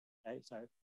 Okay, so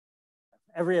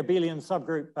every abelian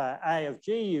subgroup A of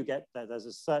G, you get, there's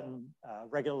a certain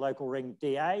regular local ring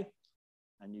DA,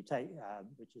 and you take,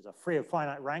 which is a free of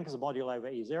finite rank as a module over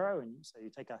E0. And so you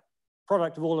take a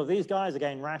product of all of these guys,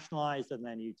 again, rationalized, and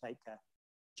then you take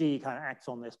G kind of acts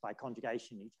on this by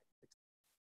conjugation.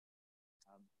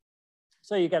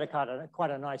 So you get quite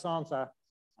a nice answer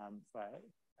for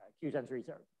Q tensor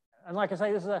E0. And like I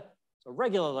say, this is a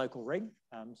regular local ring.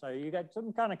 So you get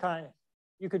some kind of,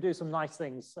 you could do some nice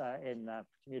things in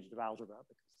commutative algebra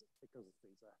because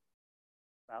these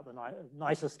are about the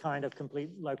nicest kind of complete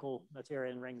local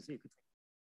Noetherian rings you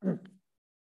could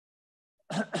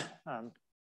take.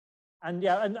 And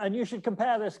yeah, and you should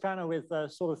compare this kind of with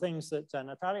sort of things that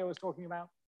Natalia was talking about.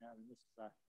 This is a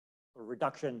sort of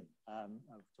reduction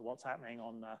to what's happening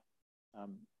on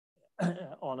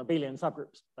abelian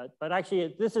subgroups. But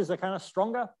actually, this is a kind of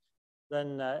stronger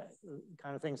than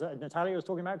kind of things that Natalia was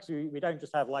talking about, because we don't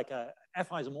just have like a F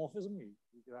isomorphism.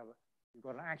 You've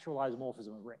got an actual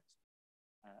isomorphism of rings.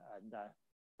 And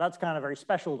that's kind of very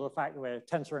special to the fact that we're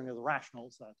tensoring with the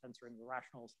rationals. Tensoring the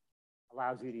rationals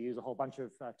allows you to use a whole bunch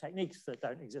of techniques that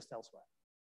don't exist elsewhere.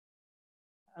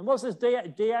 And what's this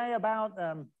DA about?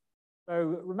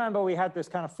 So remember, we had this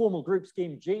kind of formal group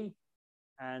scheme G,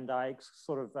 and I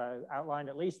sort of outlined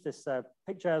at least this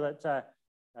picture that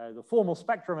the formal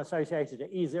spectrum associated to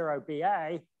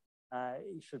E0BA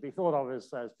should be thought of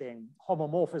as being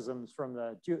homomorphisms from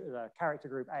the character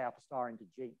group A upper star into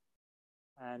G.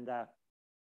 And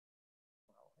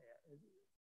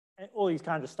all these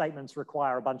kinds of statements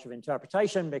require a bunch of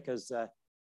interpretation because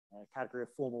category of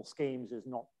formal schemes is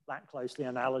not that closely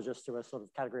analogous to a sort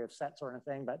of category of sets or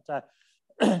anything. But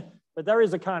but there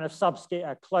is a kind of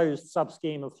a closed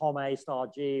subscheme of Hom A star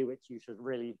G, which you should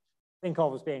really think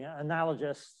of as being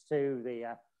analogous to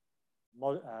the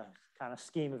kind of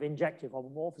scheme of injective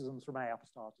homomorphisms from A upper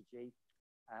star to G.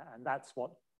 And that's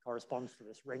what corresponds to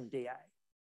this ring DA.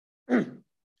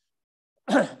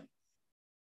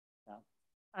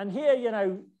 And here, you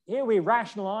know, here we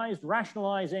rationalized.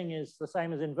 Rationalizing is the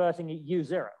same as inverting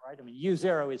U0, right? I mean,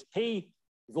 U0 is P.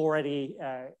 We've already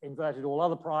inverted all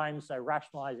other primes, so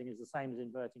rationalizing is the same as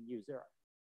inverting U0.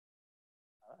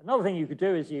 Another thing you could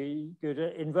do is you could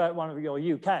invert one of your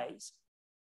UKs.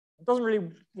 It doesn't really,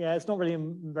 yeah, it's not really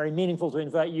very meaningful to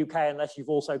invert UK unless you've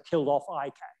also killed off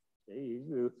IK.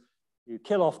 You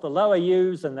kill off the lower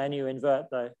U's and then you invert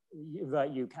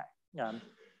UK.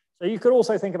 So you could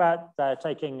also think about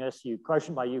taking this, you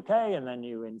quotient by UK and then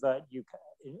you invert UK,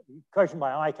 quotient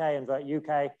by IK, invert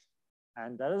UK.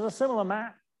 And there's a similar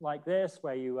map like this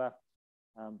where you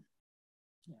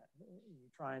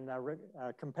try and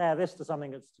compare this to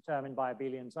something that's determined by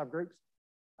abelian subgroups.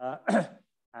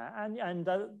 And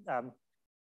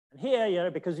here, you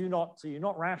know, because you're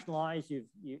not rationalized, you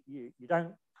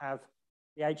don't have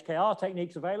the HKR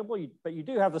techniques available, but you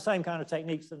do have the same kind of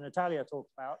techniques that Natalia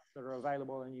talked about that are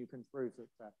available, and you can prove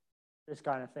that this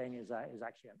kind of thing is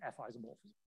actually an F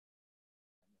isomorphism.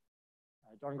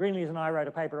 John Greenlees and I wrote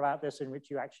a paper about this in which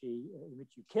you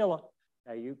kill,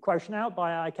 you quotient out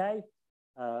by IK.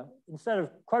 Instead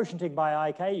of quotienting by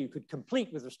IK, you could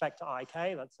complete with respect to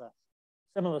IK. That's a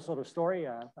similar sort of story,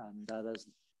 and there's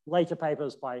later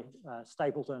papers by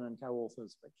Stapleton and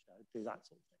co-authors which do that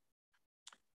sort of thing.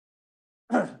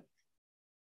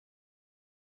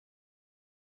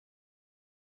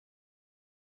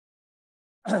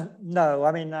 No,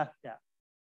 I mean, yeah.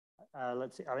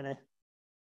 Let's see. I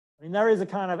mean, there is a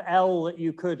kind of L that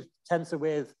you could tensor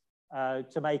with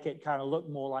to make it kind of look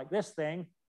more like this thing,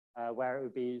 where it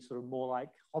would be sort of more like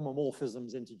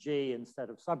homomorphisms into G instead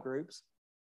of subgroups.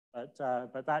 But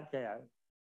that, yeah,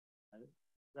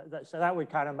 so that would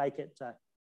kind of make it.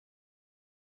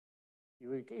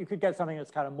 You could get something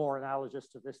that's kind of more analogous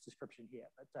to this description here,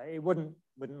 but it wouldn't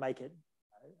make it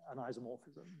an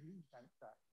isomorphism.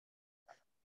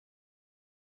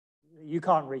 You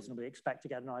can't reasonably expect to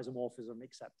get an isomorphism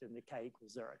except in the K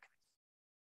equals 0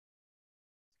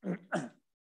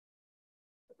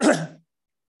 case.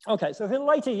 Okay, so for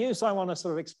later use, I want to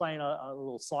sort of explain a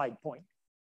little side point.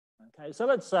 Okay, so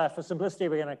let's, for simplicity,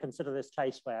 we're going to consider this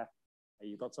case where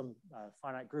you've got some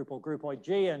finite group or groupoid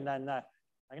G, and then I'm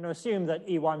going to assume that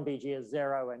E1BG is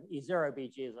 0 and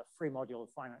E0BG is a free module of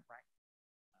finite rank.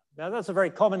 Now, that's a very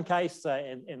common case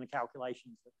in the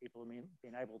calculations that people have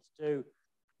been able to do.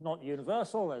 Not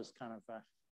universal, as kind of,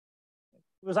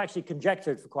 it was actually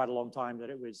conjectured for quite a long time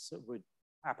that it would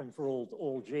happen for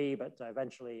all G, but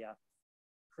eventually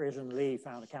Krish and Lee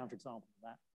found a counterexample of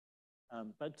that.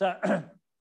 So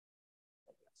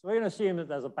we're going to assume that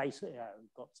there's a base, we've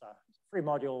got a free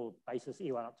module basis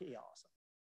E1 up to ER.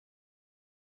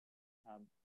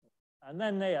 And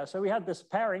then so we had this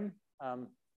pairing on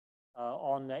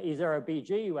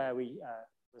E0BG where we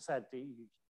said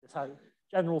this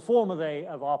general form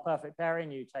of our perfect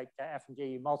pairing. You take F and G,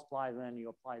 you multiply, and then you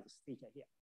apply this theta here.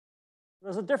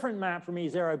 There's a different map from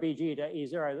E0BG to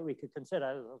E0 that we could consider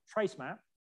as a trace map.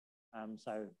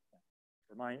 So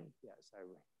the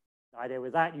idea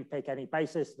with that, you pick any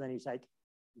basis, and then you take,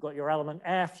 you've got your element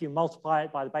F, you multiply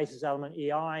it by the basis element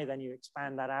EI, then you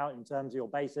expand that out in terms of your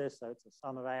basis. So it's a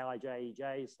sum of AIJ,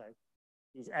 EJs. So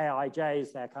these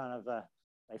AIJs, they're kind of,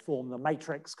 they form the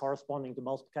matrix corresponding to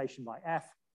multiplication by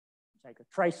F. You take a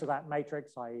trace of that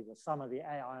matrix, i.e. the sum of the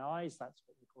AIIs, that's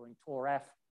what we're calling Tor F.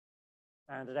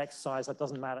 Standard exercise, that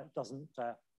doesn't matter, it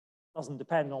doesn't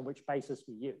depend on which basis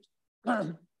we use.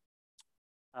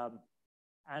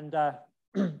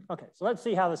 Okay, so let's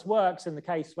see how this works in the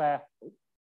case where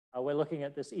we're looking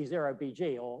at this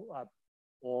E0BG,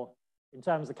 or in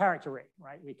terms of the character ring,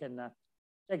 right? We can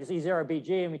take this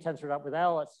E0BG and we tensor it up with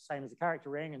L. It's the same as the character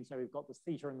ring, and so we've got this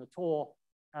theta and the Tor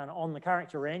kind of on the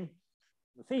character ring.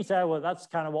 The theta, well, that's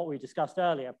kind of what we discussed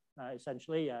earlier.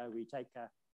 Essentially, we take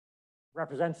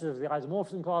representatives of the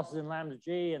isomorphism classes in lambda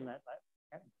G, and that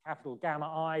capital gamma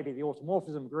I be the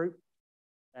automorphism group.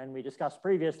 And we discussed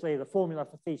previously the formula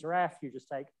for theta F. You just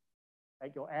take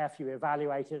your F, you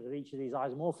evaluate it at each of these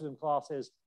isomorphism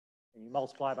classes, and you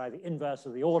multiply by the inverse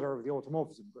of the order of the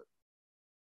automorphism group.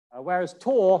 Whereas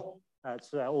Tor,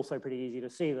 it's also pretty easy to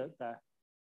see that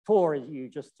Tor is you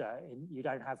you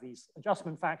don't have these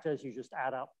adjustment factors, you just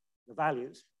add up the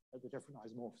values of the different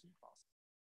isomorphism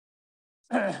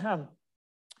classes.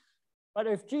 But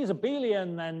if G is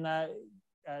abelian,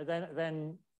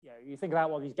 then you think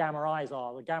about what these gamma i's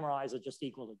are. The gamma i's are just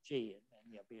equal to G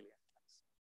in the abelian case.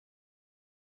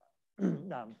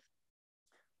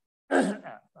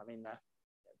 I mean,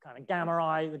 kind of gamma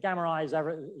I, the gamma I is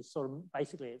sort of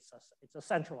basically it's a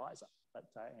centralizer, but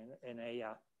in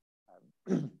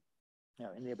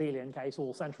the abelian case,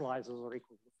 all centralizers are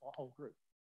equal to the whole group.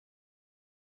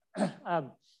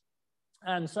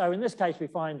 And so in this case, we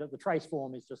find that the trace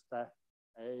form is just the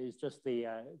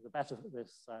better,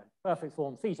 this perfect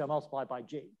form theta multiplied by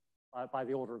g, by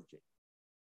the order of g.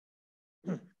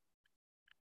 So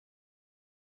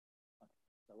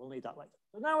we'll need that later.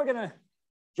 So now we're going to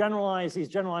generalize these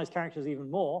generalized characters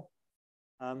even more.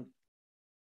 So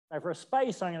for a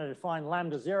space, I'm going to define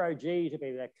lambda 0 g to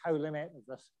be the co-limit of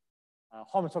this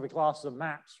homotopy classes of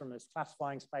maps from this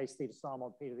classifying space theta star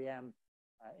mod p to the m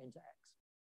into x.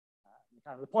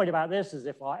 Kind of the point about this is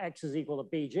if our x is equal to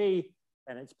bg,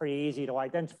 then it's pretty easy to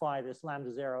identify this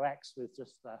lambda 0 x with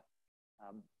just the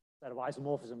set of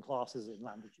isomorphism classes in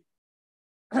lambda g.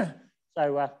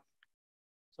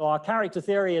 So our character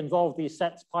theory involved these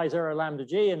sets pi 0 lambda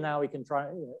g, and now we can try,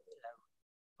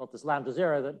 got this lambda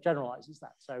 0 that generalizes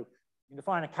that. So you can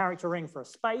define a character ring for a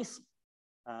space.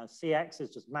 Cx is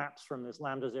just maps from this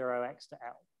lambda 0 x to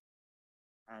L.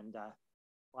 And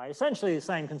by essentially the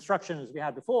same construction as we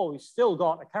had before, we've still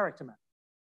got a character map.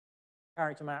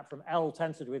 Character map from L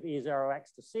tensored with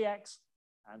E0x to Cx,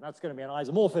 and that's going to be an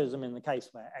isomorphism in the case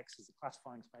where X is the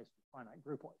classifying space for finite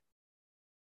groupoid.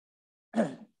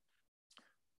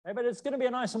 Okay, but it's going to be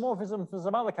an isomorphism for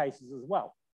some other cases as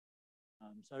well.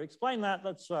 So to explain that,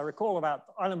 let's recall about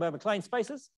Eilenberg-MacLane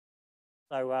spaces.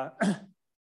 So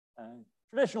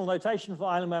traditional notation for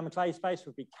Eilenberg-MacLane space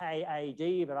would be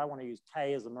KAD, but I want to use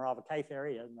K as the Morava K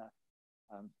theory. And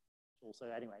also,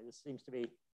 anyway, this seems to be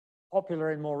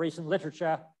popular in more recent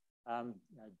literature.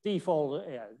 Default,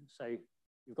 so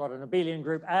you've got an abelian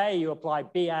group A, you apply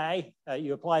BA,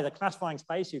 you apply the classifying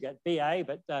space, you get BA,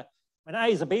 but when A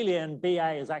is abelian,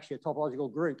 BA is actually a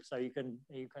topological group, so you can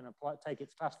apply, take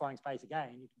its classifying space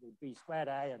again, you can do B squared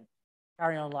A and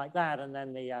carry on like that, and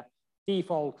then the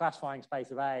default classifying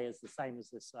space of A is the same as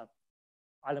this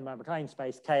Eilenberg-MacLane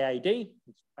space KAD.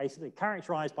 It's basically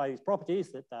characterized by these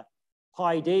properties that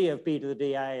pi d of B to the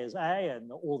dA is A,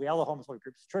 and all the other homotopy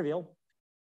groups are trivial.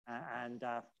 And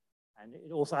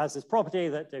it also has this property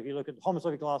that if you look at the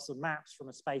homotopy class of maps from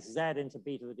a space Z into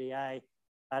B to the dA,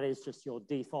 that is just your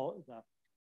default, the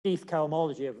Deith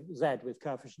cohomology of Z with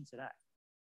coefficients in A.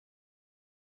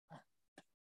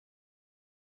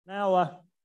 Now,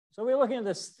 so we're looking at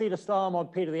this theta star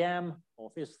mod P to the M, or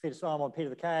theta star mod P to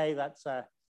the K. That's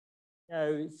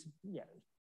it's,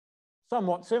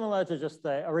 somewhat similar to just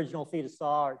the original theta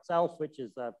star itself, which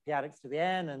is the p-adix to the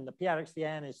n, and the p-adix to the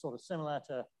n is sort of similar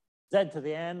to Z to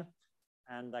the n.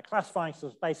 And the classifying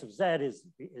space of Z is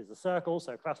a circle,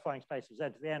 so classifying space of Z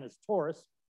to the n is torus,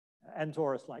 n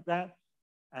torus like that.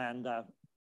 And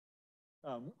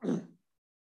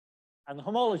and the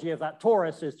homology of that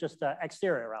torus is just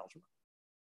exterior algebra.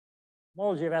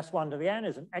 Homology of S1 to the n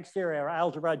is an exterior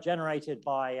algebra generated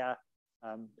by,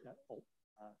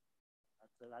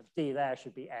 that D there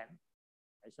should be n.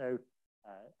 Okay, so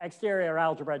exterior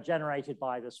algebra generated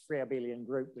by this free abelian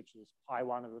group, which is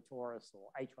pi1 of the torus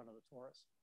or h1 of the torus.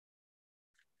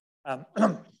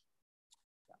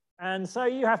 And so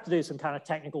you have to do some kind of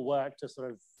technical work to sort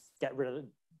of get rid of,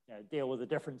 deal with the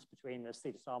difference between this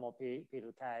theta star mod P to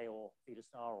the K or theta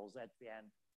star or Z to the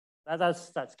N.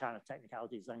 That's kind of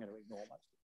technicalities I'm going to ignore much.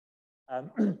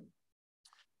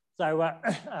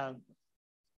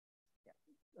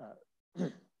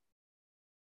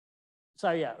 So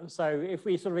if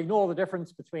we sort of ignore the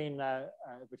difference between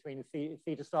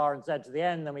theta star and Z to the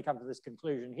N, then we come to this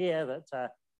conclusion here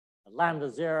that lambda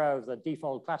 0 of the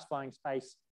default classifying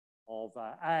space of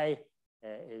A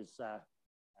is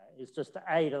just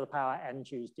A to the power n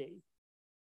choose D.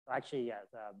 Actually,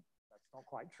 that's not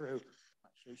quite true.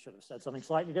 Actually, should have said something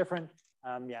slightly different.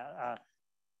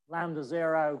 Lambda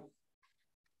 0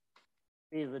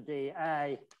 B to the D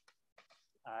A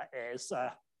is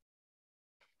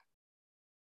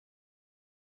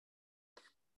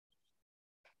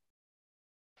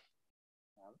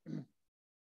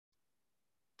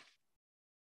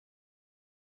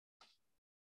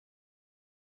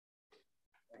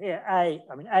here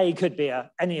A could be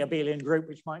any abelian group,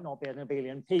 which might not be an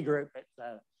abelian P group, but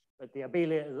the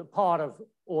abelian, the part of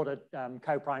ordered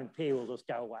co-prime P will just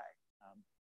go away.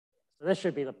 So this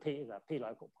should be the P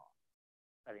local part.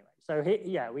 Anyway, so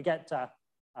here, we get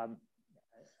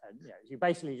you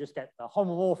basically just get the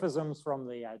homomorphisms from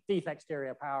the Deith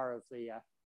exterior power of your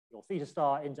theta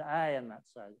star into A, and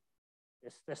that's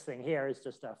this thing here is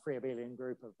just a free abelian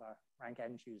group of rank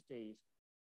n choose Ds.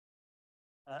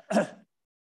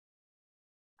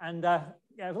 And the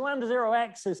lambda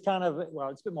 0x is kind of, well,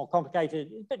 it's a bit more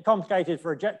complicated. It's a bit complicated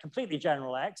for a completely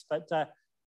general x, but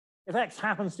if x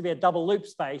happens to be a double loop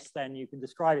space, then you can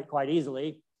describe it quite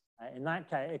easily. In that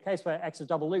case, a case where x is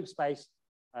double loop space,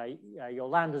 your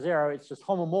lambda 0, it's just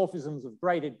homomorphisms of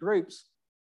graded groups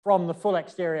from the full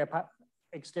exterior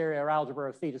algebra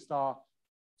of theta star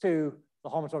to the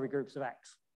homotopy groups of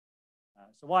X.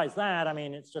 So why is that? I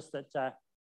mean, it's just that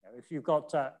if you've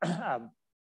got,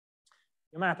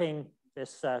 you're mapping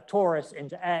this torus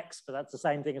into X, but that's the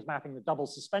same thing as mapping the double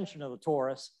suspension of the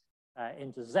torus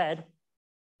into Z,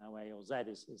 where your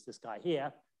Z is this guy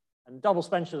here. And double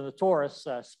suspension of the torus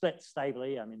splits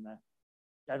stably. I mean, the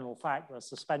general fact,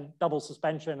 the double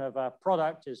suspension of a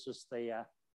product is just the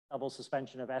double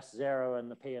suspension of S0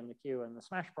 and the P and the Q and the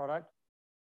smash product.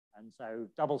 And so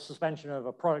double suspension of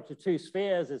a product of two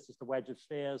spheres is just a wedge of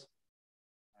spheres.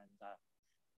 And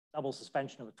double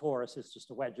suspension of a torus is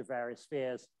just a wedge of various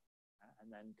spheres.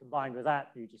 And then combined with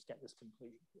that, you just get this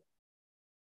conclusion here.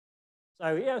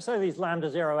 So, yeah, so these lambda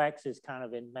 0x is kind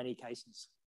of in many cases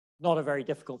not a very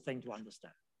difficult thing to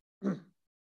understand.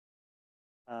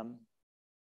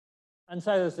 And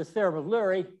so there's this theorem of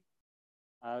Lurie,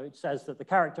 which says that the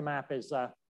character map is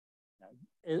an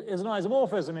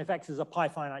isomorphism if X is a pi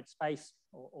finite space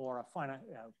or a finite,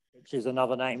 which is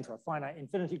another name for a finite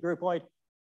infinity groupoid.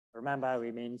 Remember,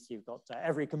 it means you've got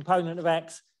every component of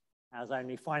X has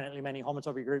only finitely many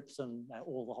homotopy groups, and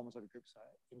all the homotopy groups are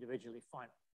individually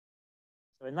finite.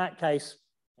 So in that case,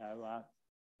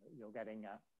 you're getting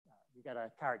you get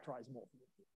a characterized morphism.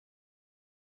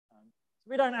 So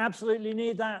we don't absolutely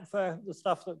need that for the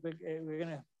stuff that we're going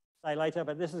to say later,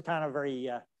 but this is kind of very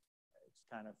it's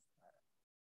kind of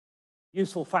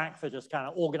useful fact for just kind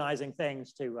of organizing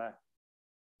things to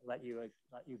let you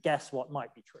guess what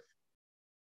might be true.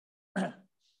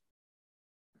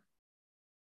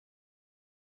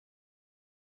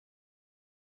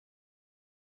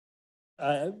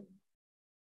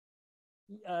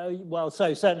 Well,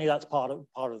 so certainly that's part of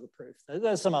the proof.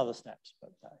 There's some other steps,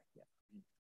 but yeah.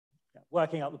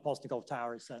 Working up the Postnikov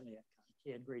tower is certainly a kind of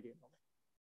key ingredient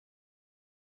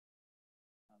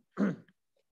of it.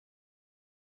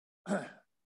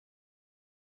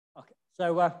 Okay,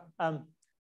 so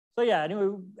yeah,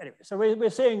 anyway, so we're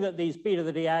seeing that these B to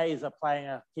the DAs are playing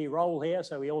a key role here.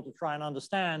 So we ought to try and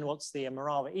understand what's the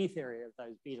Morava E theory of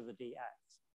those B to the DAs.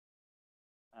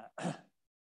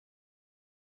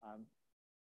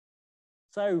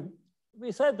 So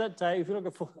we said that if you look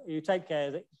at, you take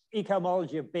the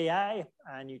ecomology of BA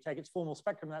and you take its formal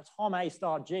spectrum, that's Hom A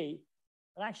star G.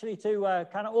 But actually, to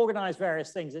kind of organize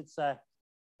various things,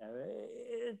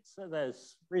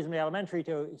 there's reasonably elementary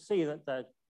to see that the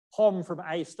Hom from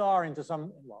A star into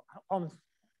some, well, Hom, I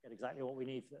forget exactly what we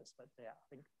need for this, but yeah, I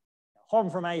think Hom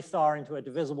from A star into a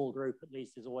divisible group at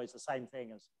least is always the same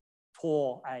thing as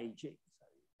Tor AG. So you take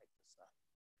this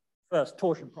first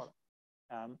torsion product.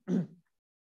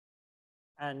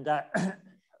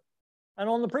 And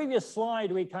on the previous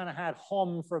slide, we kind of had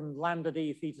Hom from lambda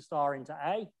d theta star into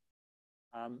A.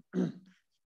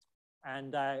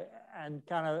 And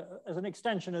kind of as an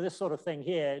extension of this sort of thing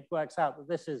here, it works out that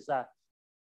this is the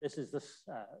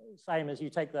same as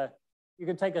you take you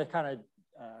can take a kind of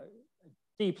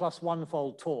d plus one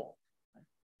fold Tor.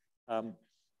 You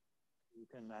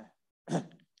can,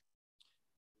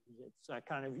 it's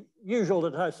kind of usual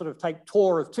to sort of take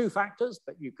Tor of two factors,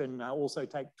 but you can also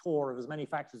take Tor of as many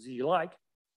factors as you like.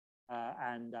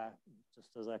 And just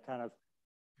as a kind of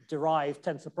derived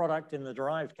tensor product in the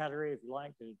derived category, if you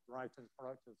like, the derived tensor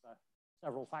product of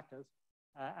several factors.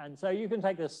 And so you can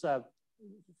take this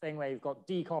thing where you've got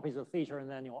d copies of theta and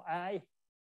then your A.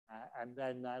 And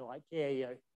then like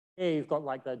here you've got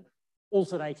like the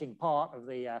alternating part of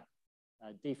the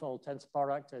default tensor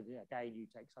product. And again, you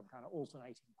take some kind of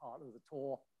alternating part of the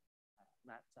Tor.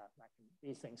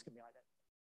 These things can be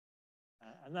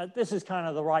identical. And this is kind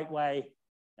of the right way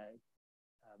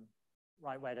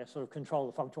to sort of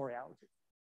control the functoriality.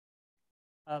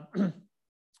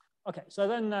 Okay, so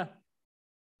then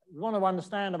we want to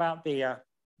understand about the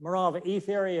Morava E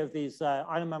theory of these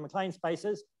Eilenman-MacLane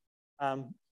spaces.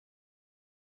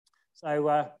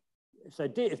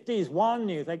 So if D is 1,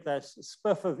 you think the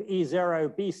spoof of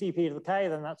E0 BCP to the K,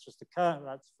 then that's just a kernel.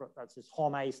 That's just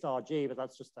Hom A star G, but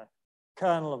that's just a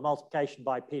kernel of multiplication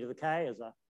by P to the K as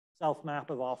a self map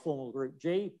of our formal group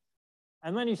G.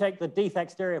 And then you take the dth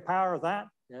exterior power of that.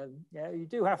 You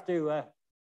do have to,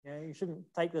 you shouldn't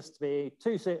take this to be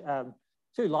too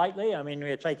lightly. I mean,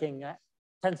 we're taking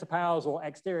tensor powers or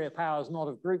exterior powers, not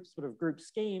of groups, but of group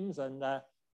schemes. And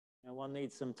one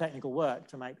needs some technical work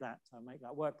to make that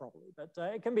work properly, but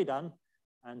it can be done.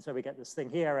 And so we get this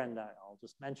thing here, and I'll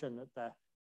just mention that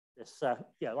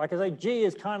like I say, G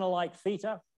is kind of like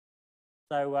theta.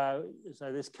 So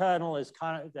this kernel is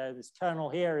kind of this kernel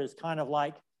here is kind of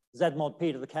like Z mod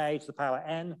P to the K to the power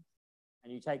N,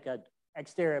 and you take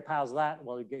exterior powers of that.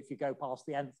 Well, if you go past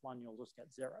the nth one, you'll just get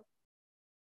 0.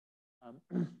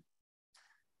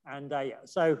 Yeah,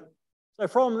 so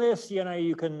from this, you know,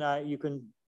 you can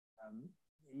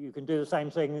do the same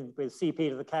thing with CP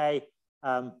to the K,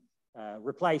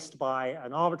 replaced by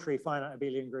an arbitrary finite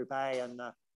abelian group A, and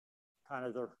kind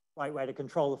of the right way to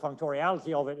control the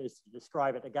functoriality of it is to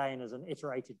describe it again as an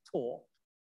iterated Tor.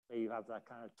 So you have that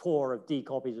kind of Tor of D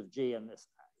copies of G in this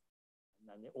A, and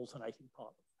then the alternating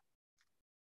part.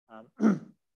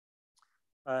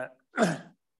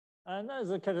 And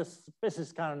this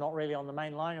is kind of not really on the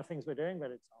main line of things we're doing,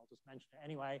 but I'll just mention it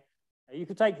anyway. You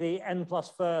could take the n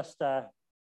plus first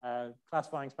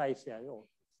classifying space, yeah, or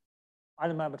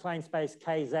Eilenberg-MacLane space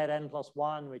kzn plus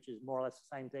 1, which is more or less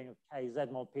the same thing as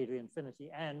kz mod p to the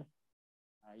infinity n.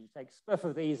 You take spiff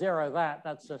of the E0,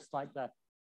 that's just like the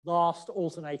last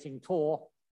alternating Tor.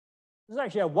 This is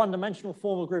actually a one-dimensional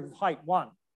formal group of height 1.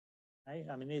 Okay?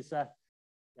 I mean, these, you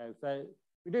know, if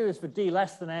we do this for d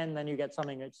less than n, then you get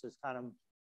something that's just kind of,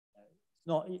 it's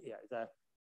not, you know,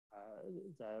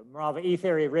 the Morava E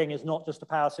theory ring is not just a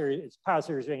power series, it's a power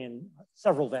series ring in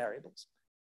several variables.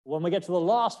 When we get to the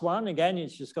last one, again,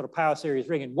 it's just got a power series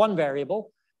ring in one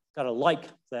variable, kind of like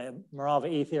the Morava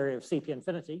E theory of CP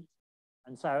infinity.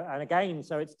 And again,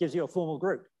 so it gives you a formal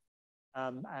group.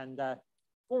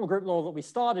 Formal group law that we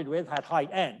started with had height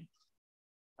n.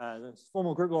 The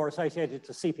formal group law associated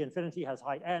to CP infinity has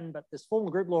height n, but this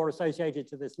formal group law associated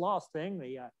to this last thing,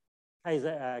 the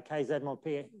kz mod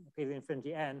p to the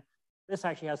infinity n, this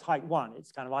actually has height 1.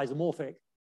 It's kind of isomorphic,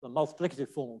 the multiplicative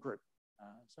formal group.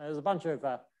 So there's a bunch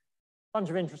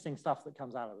of interesting stuff that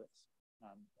comes out of this.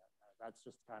 That's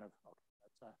just kind of,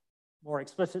 that's a more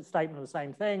explicit statement of the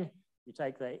same thing. You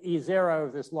take the E0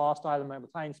 of this last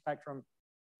Eilenberg-MacLane spectrum,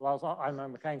 last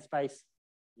Eilenberg-MacLane space,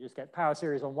 you just get power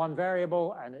series on one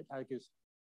variable, and it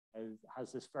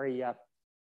has this very,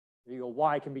 your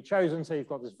Y can be chosen, so you've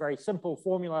got this very simple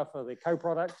formula for the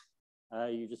coproduct.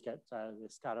 You just get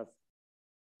this kind of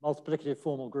multiplicative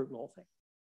formal group law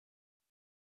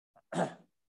thing.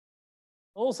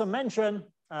 Also mention,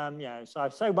 yeah, so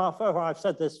I've said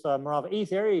this for Morava E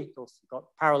theory, of course, you've got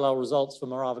parallel results for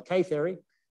Morava K theory.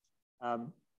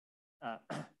 And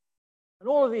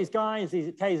all of these guys,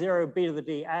 these K0, B to the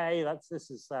D, A, this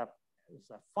is a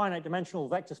finite dimensional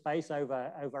vector space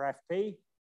over FP.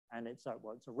 And it's a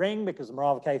ring because the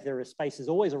Morava K theory space is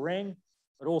always a ring.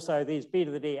 But also these B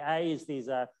to the D, A's, these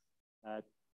are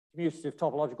commutative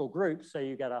topological groups. So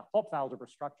you get a Hopf algebra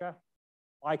structure,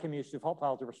 bicommutative Hopf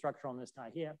algebra structure on this guy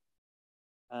here.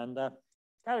 And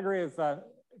category of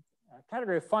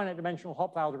finite dimensional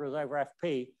Hopf algebras over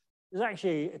FP is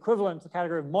actually equivalent to the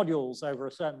category of modules over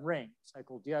a certain ring,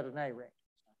 so-called Dieudonné ring.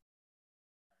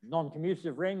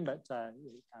 Non-commutative ring, but kind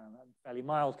of fairly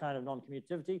mild kind of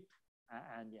non-commutativity.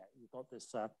 And yeah, you've got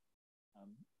this,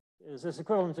 there's this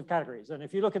equivalence of categories. And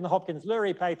if you look in the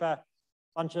Hopkins-Lurie paper,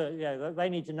 they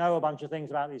need to know a bunch of things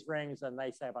about these rings, and they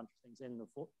say a bunch of things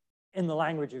in the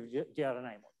language of Dieudonné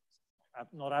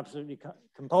models. Not absolutely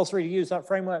compulsory to use that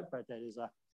framework, but it is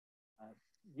a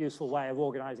useful way of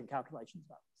organizing calculations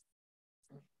about this.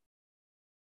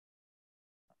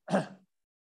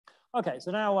 Okay,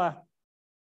 so now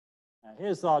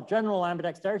here's our general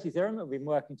ambidexterity theorem that we've been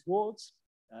working towards.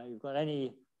 You've got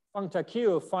any functor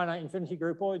Q of finite infinity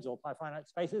groupoids or pi-finite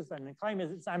spaces, and the claim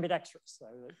is it's ambidextrous, so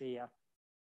that the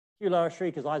Q lower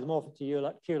shriek is isomorphic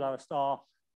to Q lower star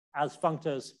as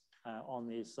functors on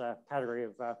these category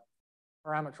of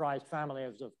parameterized family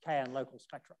of Kn local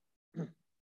spectra.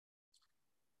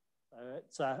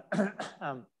 So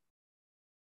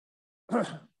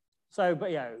it's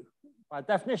but yeah, by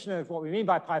definition of what we mean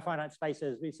by pi-finite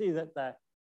spaces, we see that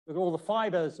with all the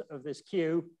fibers of this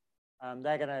Q,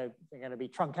 they're going to be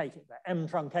truncated. They're M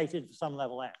truncated for some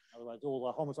level M. In other words, all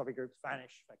the homotopy groups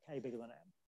vanish for K bigger than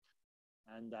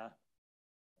M. And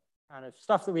kind of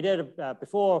stuff that we did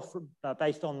before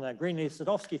based on the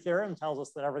Greenleaf-Sadowski theorem tells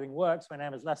us that everything works when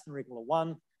M is less than or equal to 1.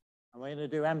 And we're going to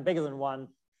do M bigger than 1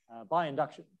 by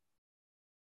induction.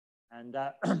 And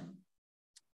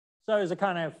so as a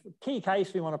kind of key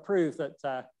case, we want to prove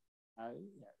that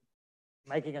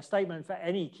making a statement for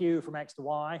any Q from X to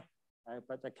Y,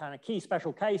 but the kind of key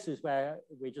special case is where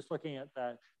we're just looking at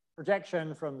the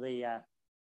projection from the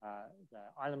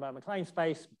Eilenberg-MacLane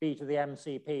space, B to the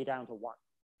MCP down to 1.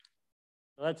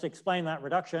 So let's explain that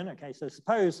reduction. Okay, so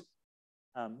suppose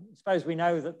we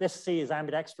know that this C is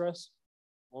ambidextrous.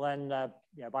 Well then,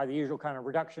 by the usual kind of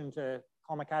reduction to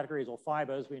comma categories or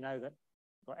fibers, we know that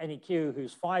for any Q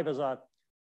whose fibers are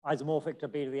isomorphic to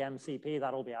B to the MCP,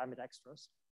 that'll be ambidextrous.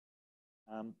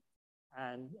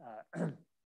 And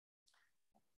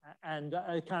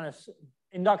a kind of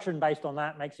induction based on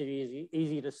that makes it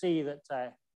easy to see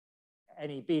that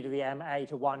any b to the m, a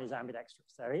to 1 is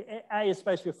ambidextrous. So A is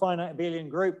supposed to be a finite abelian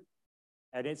group,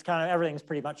 and it's kind of, everything's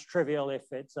pretty much trivial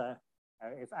if it's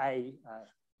if A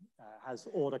has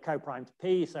order co-prime to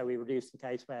P, so we reduce the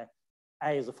case where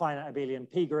A is a finite abelian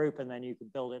P group, and then you can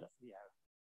build it,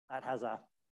 that has a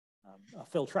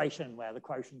filtration where the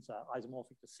quotients are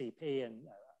isomorphic to CP, and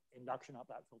induction up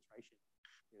that filtration,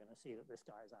 you're going to see that this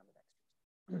guy is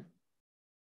ambidextrous.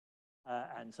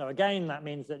 And so again, that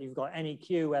means that you've got any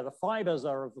Q where the fibers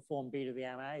are of the form B to the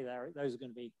MA, those are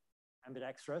going to be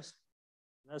ambidextrous.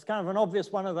 And there's kind of an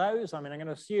obvious one of those. I mean, I'm going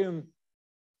to assume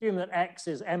that X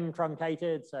is M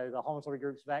truncated, so the homotopy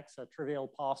groups of X are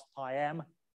trivial past pi M.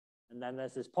 And then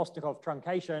there's this Postnikov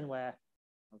truncation where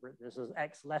this is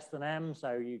X less than M,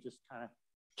 so you just kind of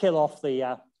kill off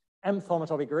the mth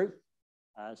homotopy group.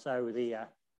 So you've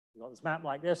got this map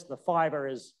like this. The fiber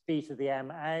is B to the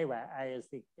MA, where A is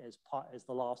the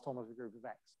last homotopy group of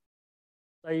X.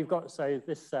 So you've got, so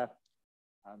this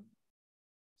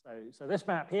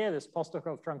map here, this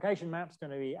Postnikov truncation map is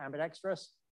going to be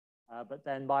ambidextrous. But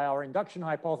then by our induction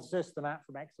hypothesis, the map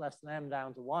from X less than M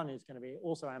down to 1 is going to be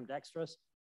also ambidextrous.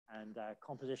 And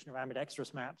composition of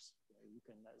ambidextrous maps,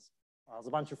 there's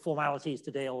a bunch of formalities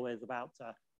to deal with about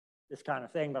this kind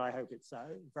of thing, but I hope it's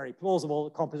very plausible.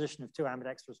 The composition of two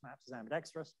ambidextrous maps is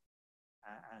ambidextrous.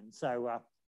 And so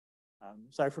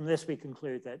from this, we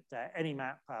conclude that any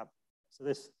map,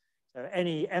 so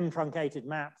any M truncated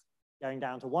map going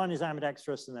down to 1 is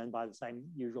ambidextrous, and then by the same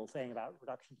usual thing about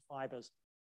reduction to fibers,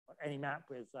 any map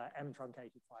with M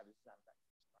truncated fibers is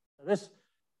ambidextrous. So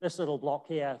this little block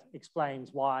here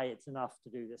explains why it's enough to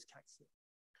do this case.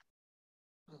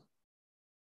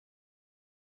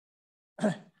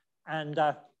 And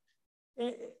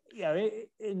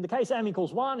in the case M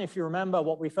equals 1, if you remember,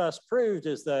 what we first proved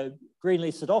is the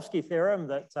Greenlee-Sadowski theorem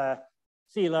that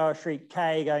C lower shriek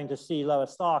K going to C lower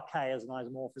star K as an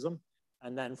isomorphism.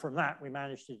 And then from that, we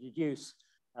managed to deduce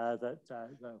that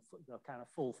the kind of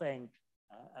full thing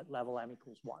at level M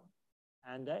equals 1.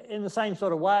 And in the same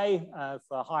sort of way,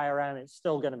 for higher M, it's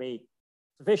still going to be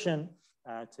sufficient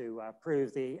to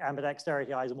prove the ambidexterity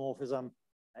isomorphism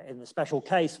in the special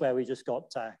case where we just got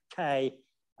K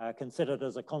considered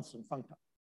as a constant functor.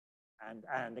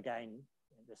 And again,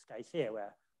 in this case here,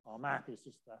 where our map is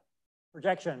just the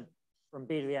projection from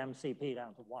B to the M CP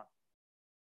down to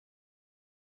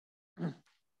 1.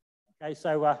 Okay,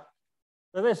 so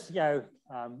this,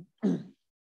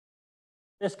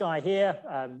 this guy here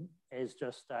is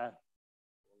just the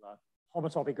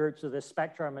homotopy groups of this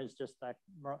spectrum is just a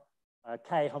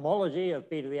K homology of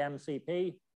B to the M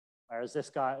CP, whereas this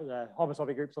guy, the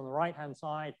homotopy groups on the right-hand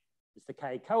side, is the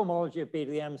K cohomology of B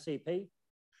to the M CP.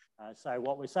 So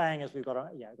what we're saying is we've got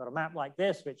a map like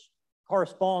this, which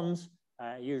corresponds,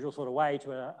 usual sort of way,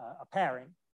 to a pairing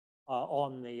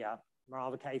on the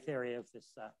Morava-K theory of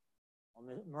this, on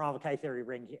the Morava-K theory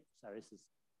ring here. So this is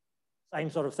the same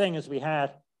sort of thing as we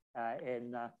had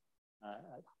in the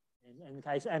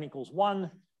case M equals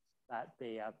 1, that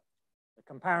the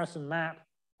comparison map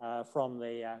from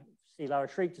the C lower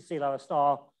shriek to C lower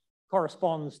star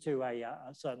corresponds to a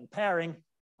certain pairing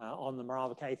on the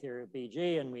Morava-K theory of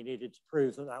BG, and we needed to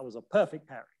prove that that was a perfect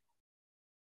pairing.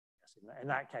 Yes, in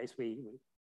that case, we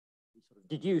sort of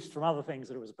deduced from other things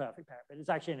that it was a perfect pairing, but it's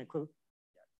actually an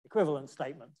equivalent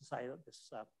statement to say that this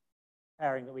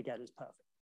pairing that we get is perfect.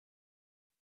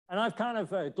 And I've kind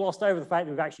of glossed over the fact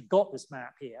that we've actually got this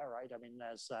map here, right? I mean,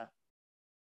 there's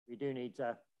we do need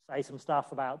to say some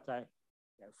stuff about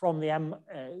from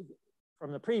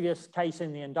the previous case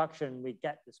in the induction, we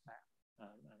get this map, and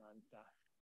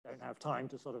I don't have time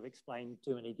to sort of explain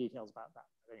too many details about that.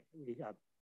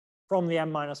 From the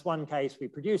M-1 case, we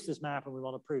produce this map, and we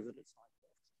want to prove that it's like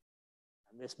this.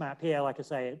 And this map here, like I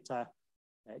say, it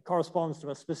corresponds to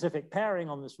a specific pairing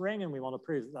on this ring, and we want to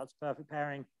prove that that's a perfect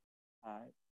pairing.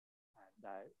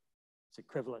 It's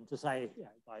equivalent to say,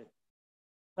 by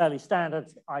fairly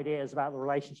standard ideas about the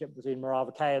relationship between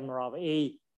Morava-K and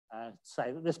Morava-E, to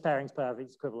say that this pairing is perfect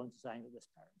is equivalent to saying that this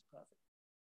pairing is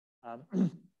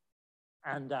perfect.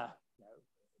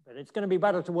 But it's going to be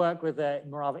better to work with the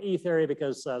Morava-E theory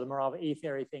because the Morava-E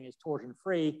theory thing is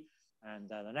torsion-free, and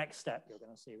the next step you're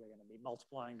going to see we're going to be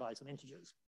multiplying by some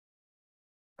integers.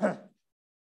 Okay.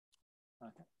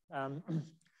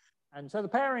 And so the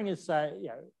pairing is,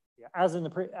 as in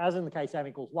the case M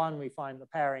equals 1, we find the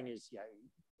pairing is,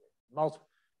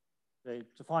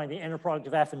 to find the inner product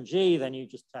of F and G, then you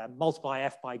just multiply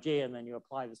F by G, and then you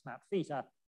apply this map theta,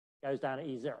 goes down to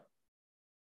E0.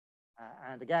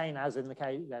 And again, as in the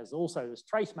case, there's also this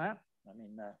trace map. I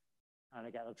mean, and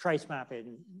again, a trace map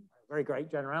in very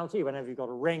great generality. Whenever you've got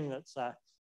a ring that's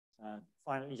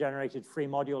finitely generated free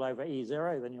module over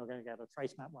E0, then you're going to get a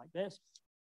trace map like this.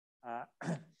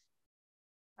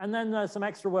 And then there's some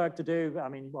extra work to do. I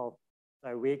mean, well,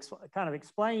 so we kind of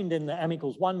explained in the m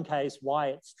equals 1 case why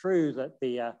it's true that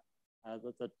the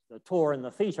tor and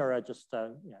the theta are just,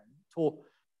 tor.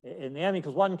 In the m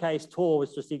equals 1 case, tor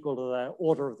was just equal to the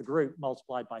order of the group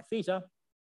multiplied by theta.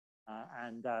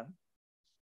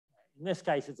 In this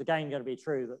case, it's again going to be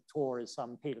true that tor is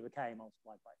some p to the k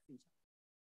multiplied by theta.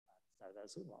 So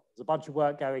there's a bunch of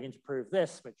work going in to prove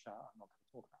this, which I'm not going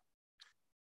to talk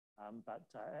about.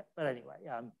 But anyway,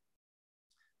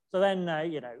 so then,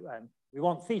 we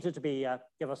want theta to be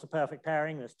give us a perfect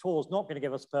pairing. This tor's not going to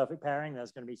give us a perfect pairing.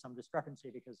 There's going to be some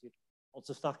discrepancy because lots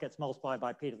of stuff gets multiplied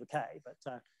by p to the k.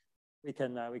 But we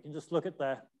can just look at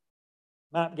the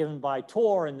map given by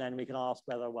tor, and then we can ask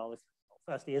whether, well, if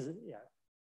firstly, is it,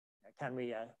 can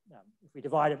we, if we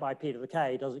divide it by p to the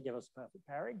k, does it give us a perfect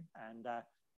pairing? And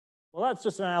well, that's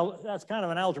just that's kind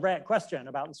of an algebraic question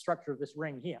about the structure of this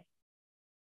ring here.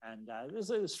 And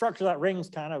the structure of that ring is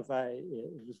kind of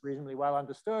is reasonably well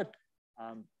understood.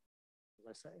 As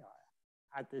I say,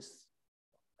 I had this.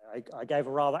 I gave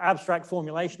a rather abstract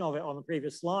formulation of it on the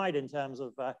previous slide in terms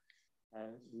of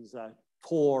these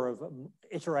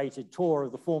iterated tor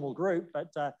of the formal group,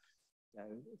 but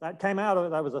that came out of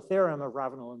it. That was a theorem of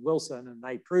Ravenel and Wilson, and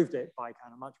they proved it by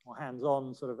kind of much more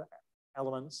hands-on sort of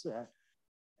elements,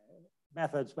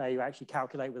 methods where you actually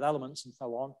calculate with elements and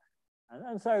so on.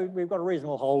 And so we've got a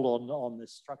reasonable hold on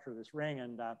this structure of this ring,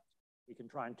 and we can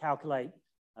try and calculate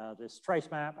this trace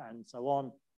map and so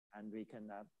on, and we can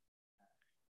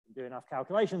do enough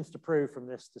calculations to prove from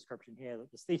this description here that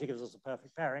this theta gives us a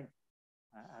perfect pairing,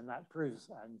 and that proves,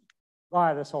 and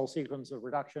via this whole sequence of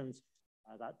reductions,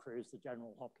 that proves the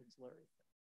general Hopkins-Lurie.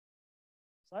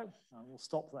 So we'll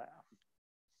stop there.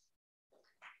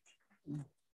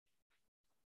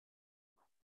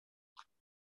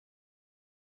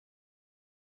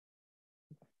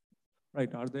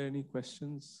 Right, are there any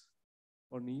questions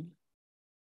for Neil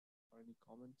or any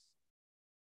comments?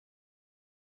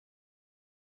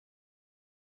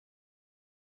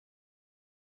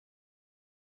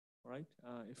 All right,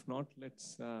 if not,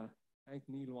 let's thank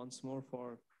Neil once more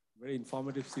for a very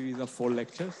informative series of 4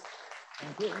 lectures.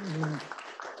 Thank you.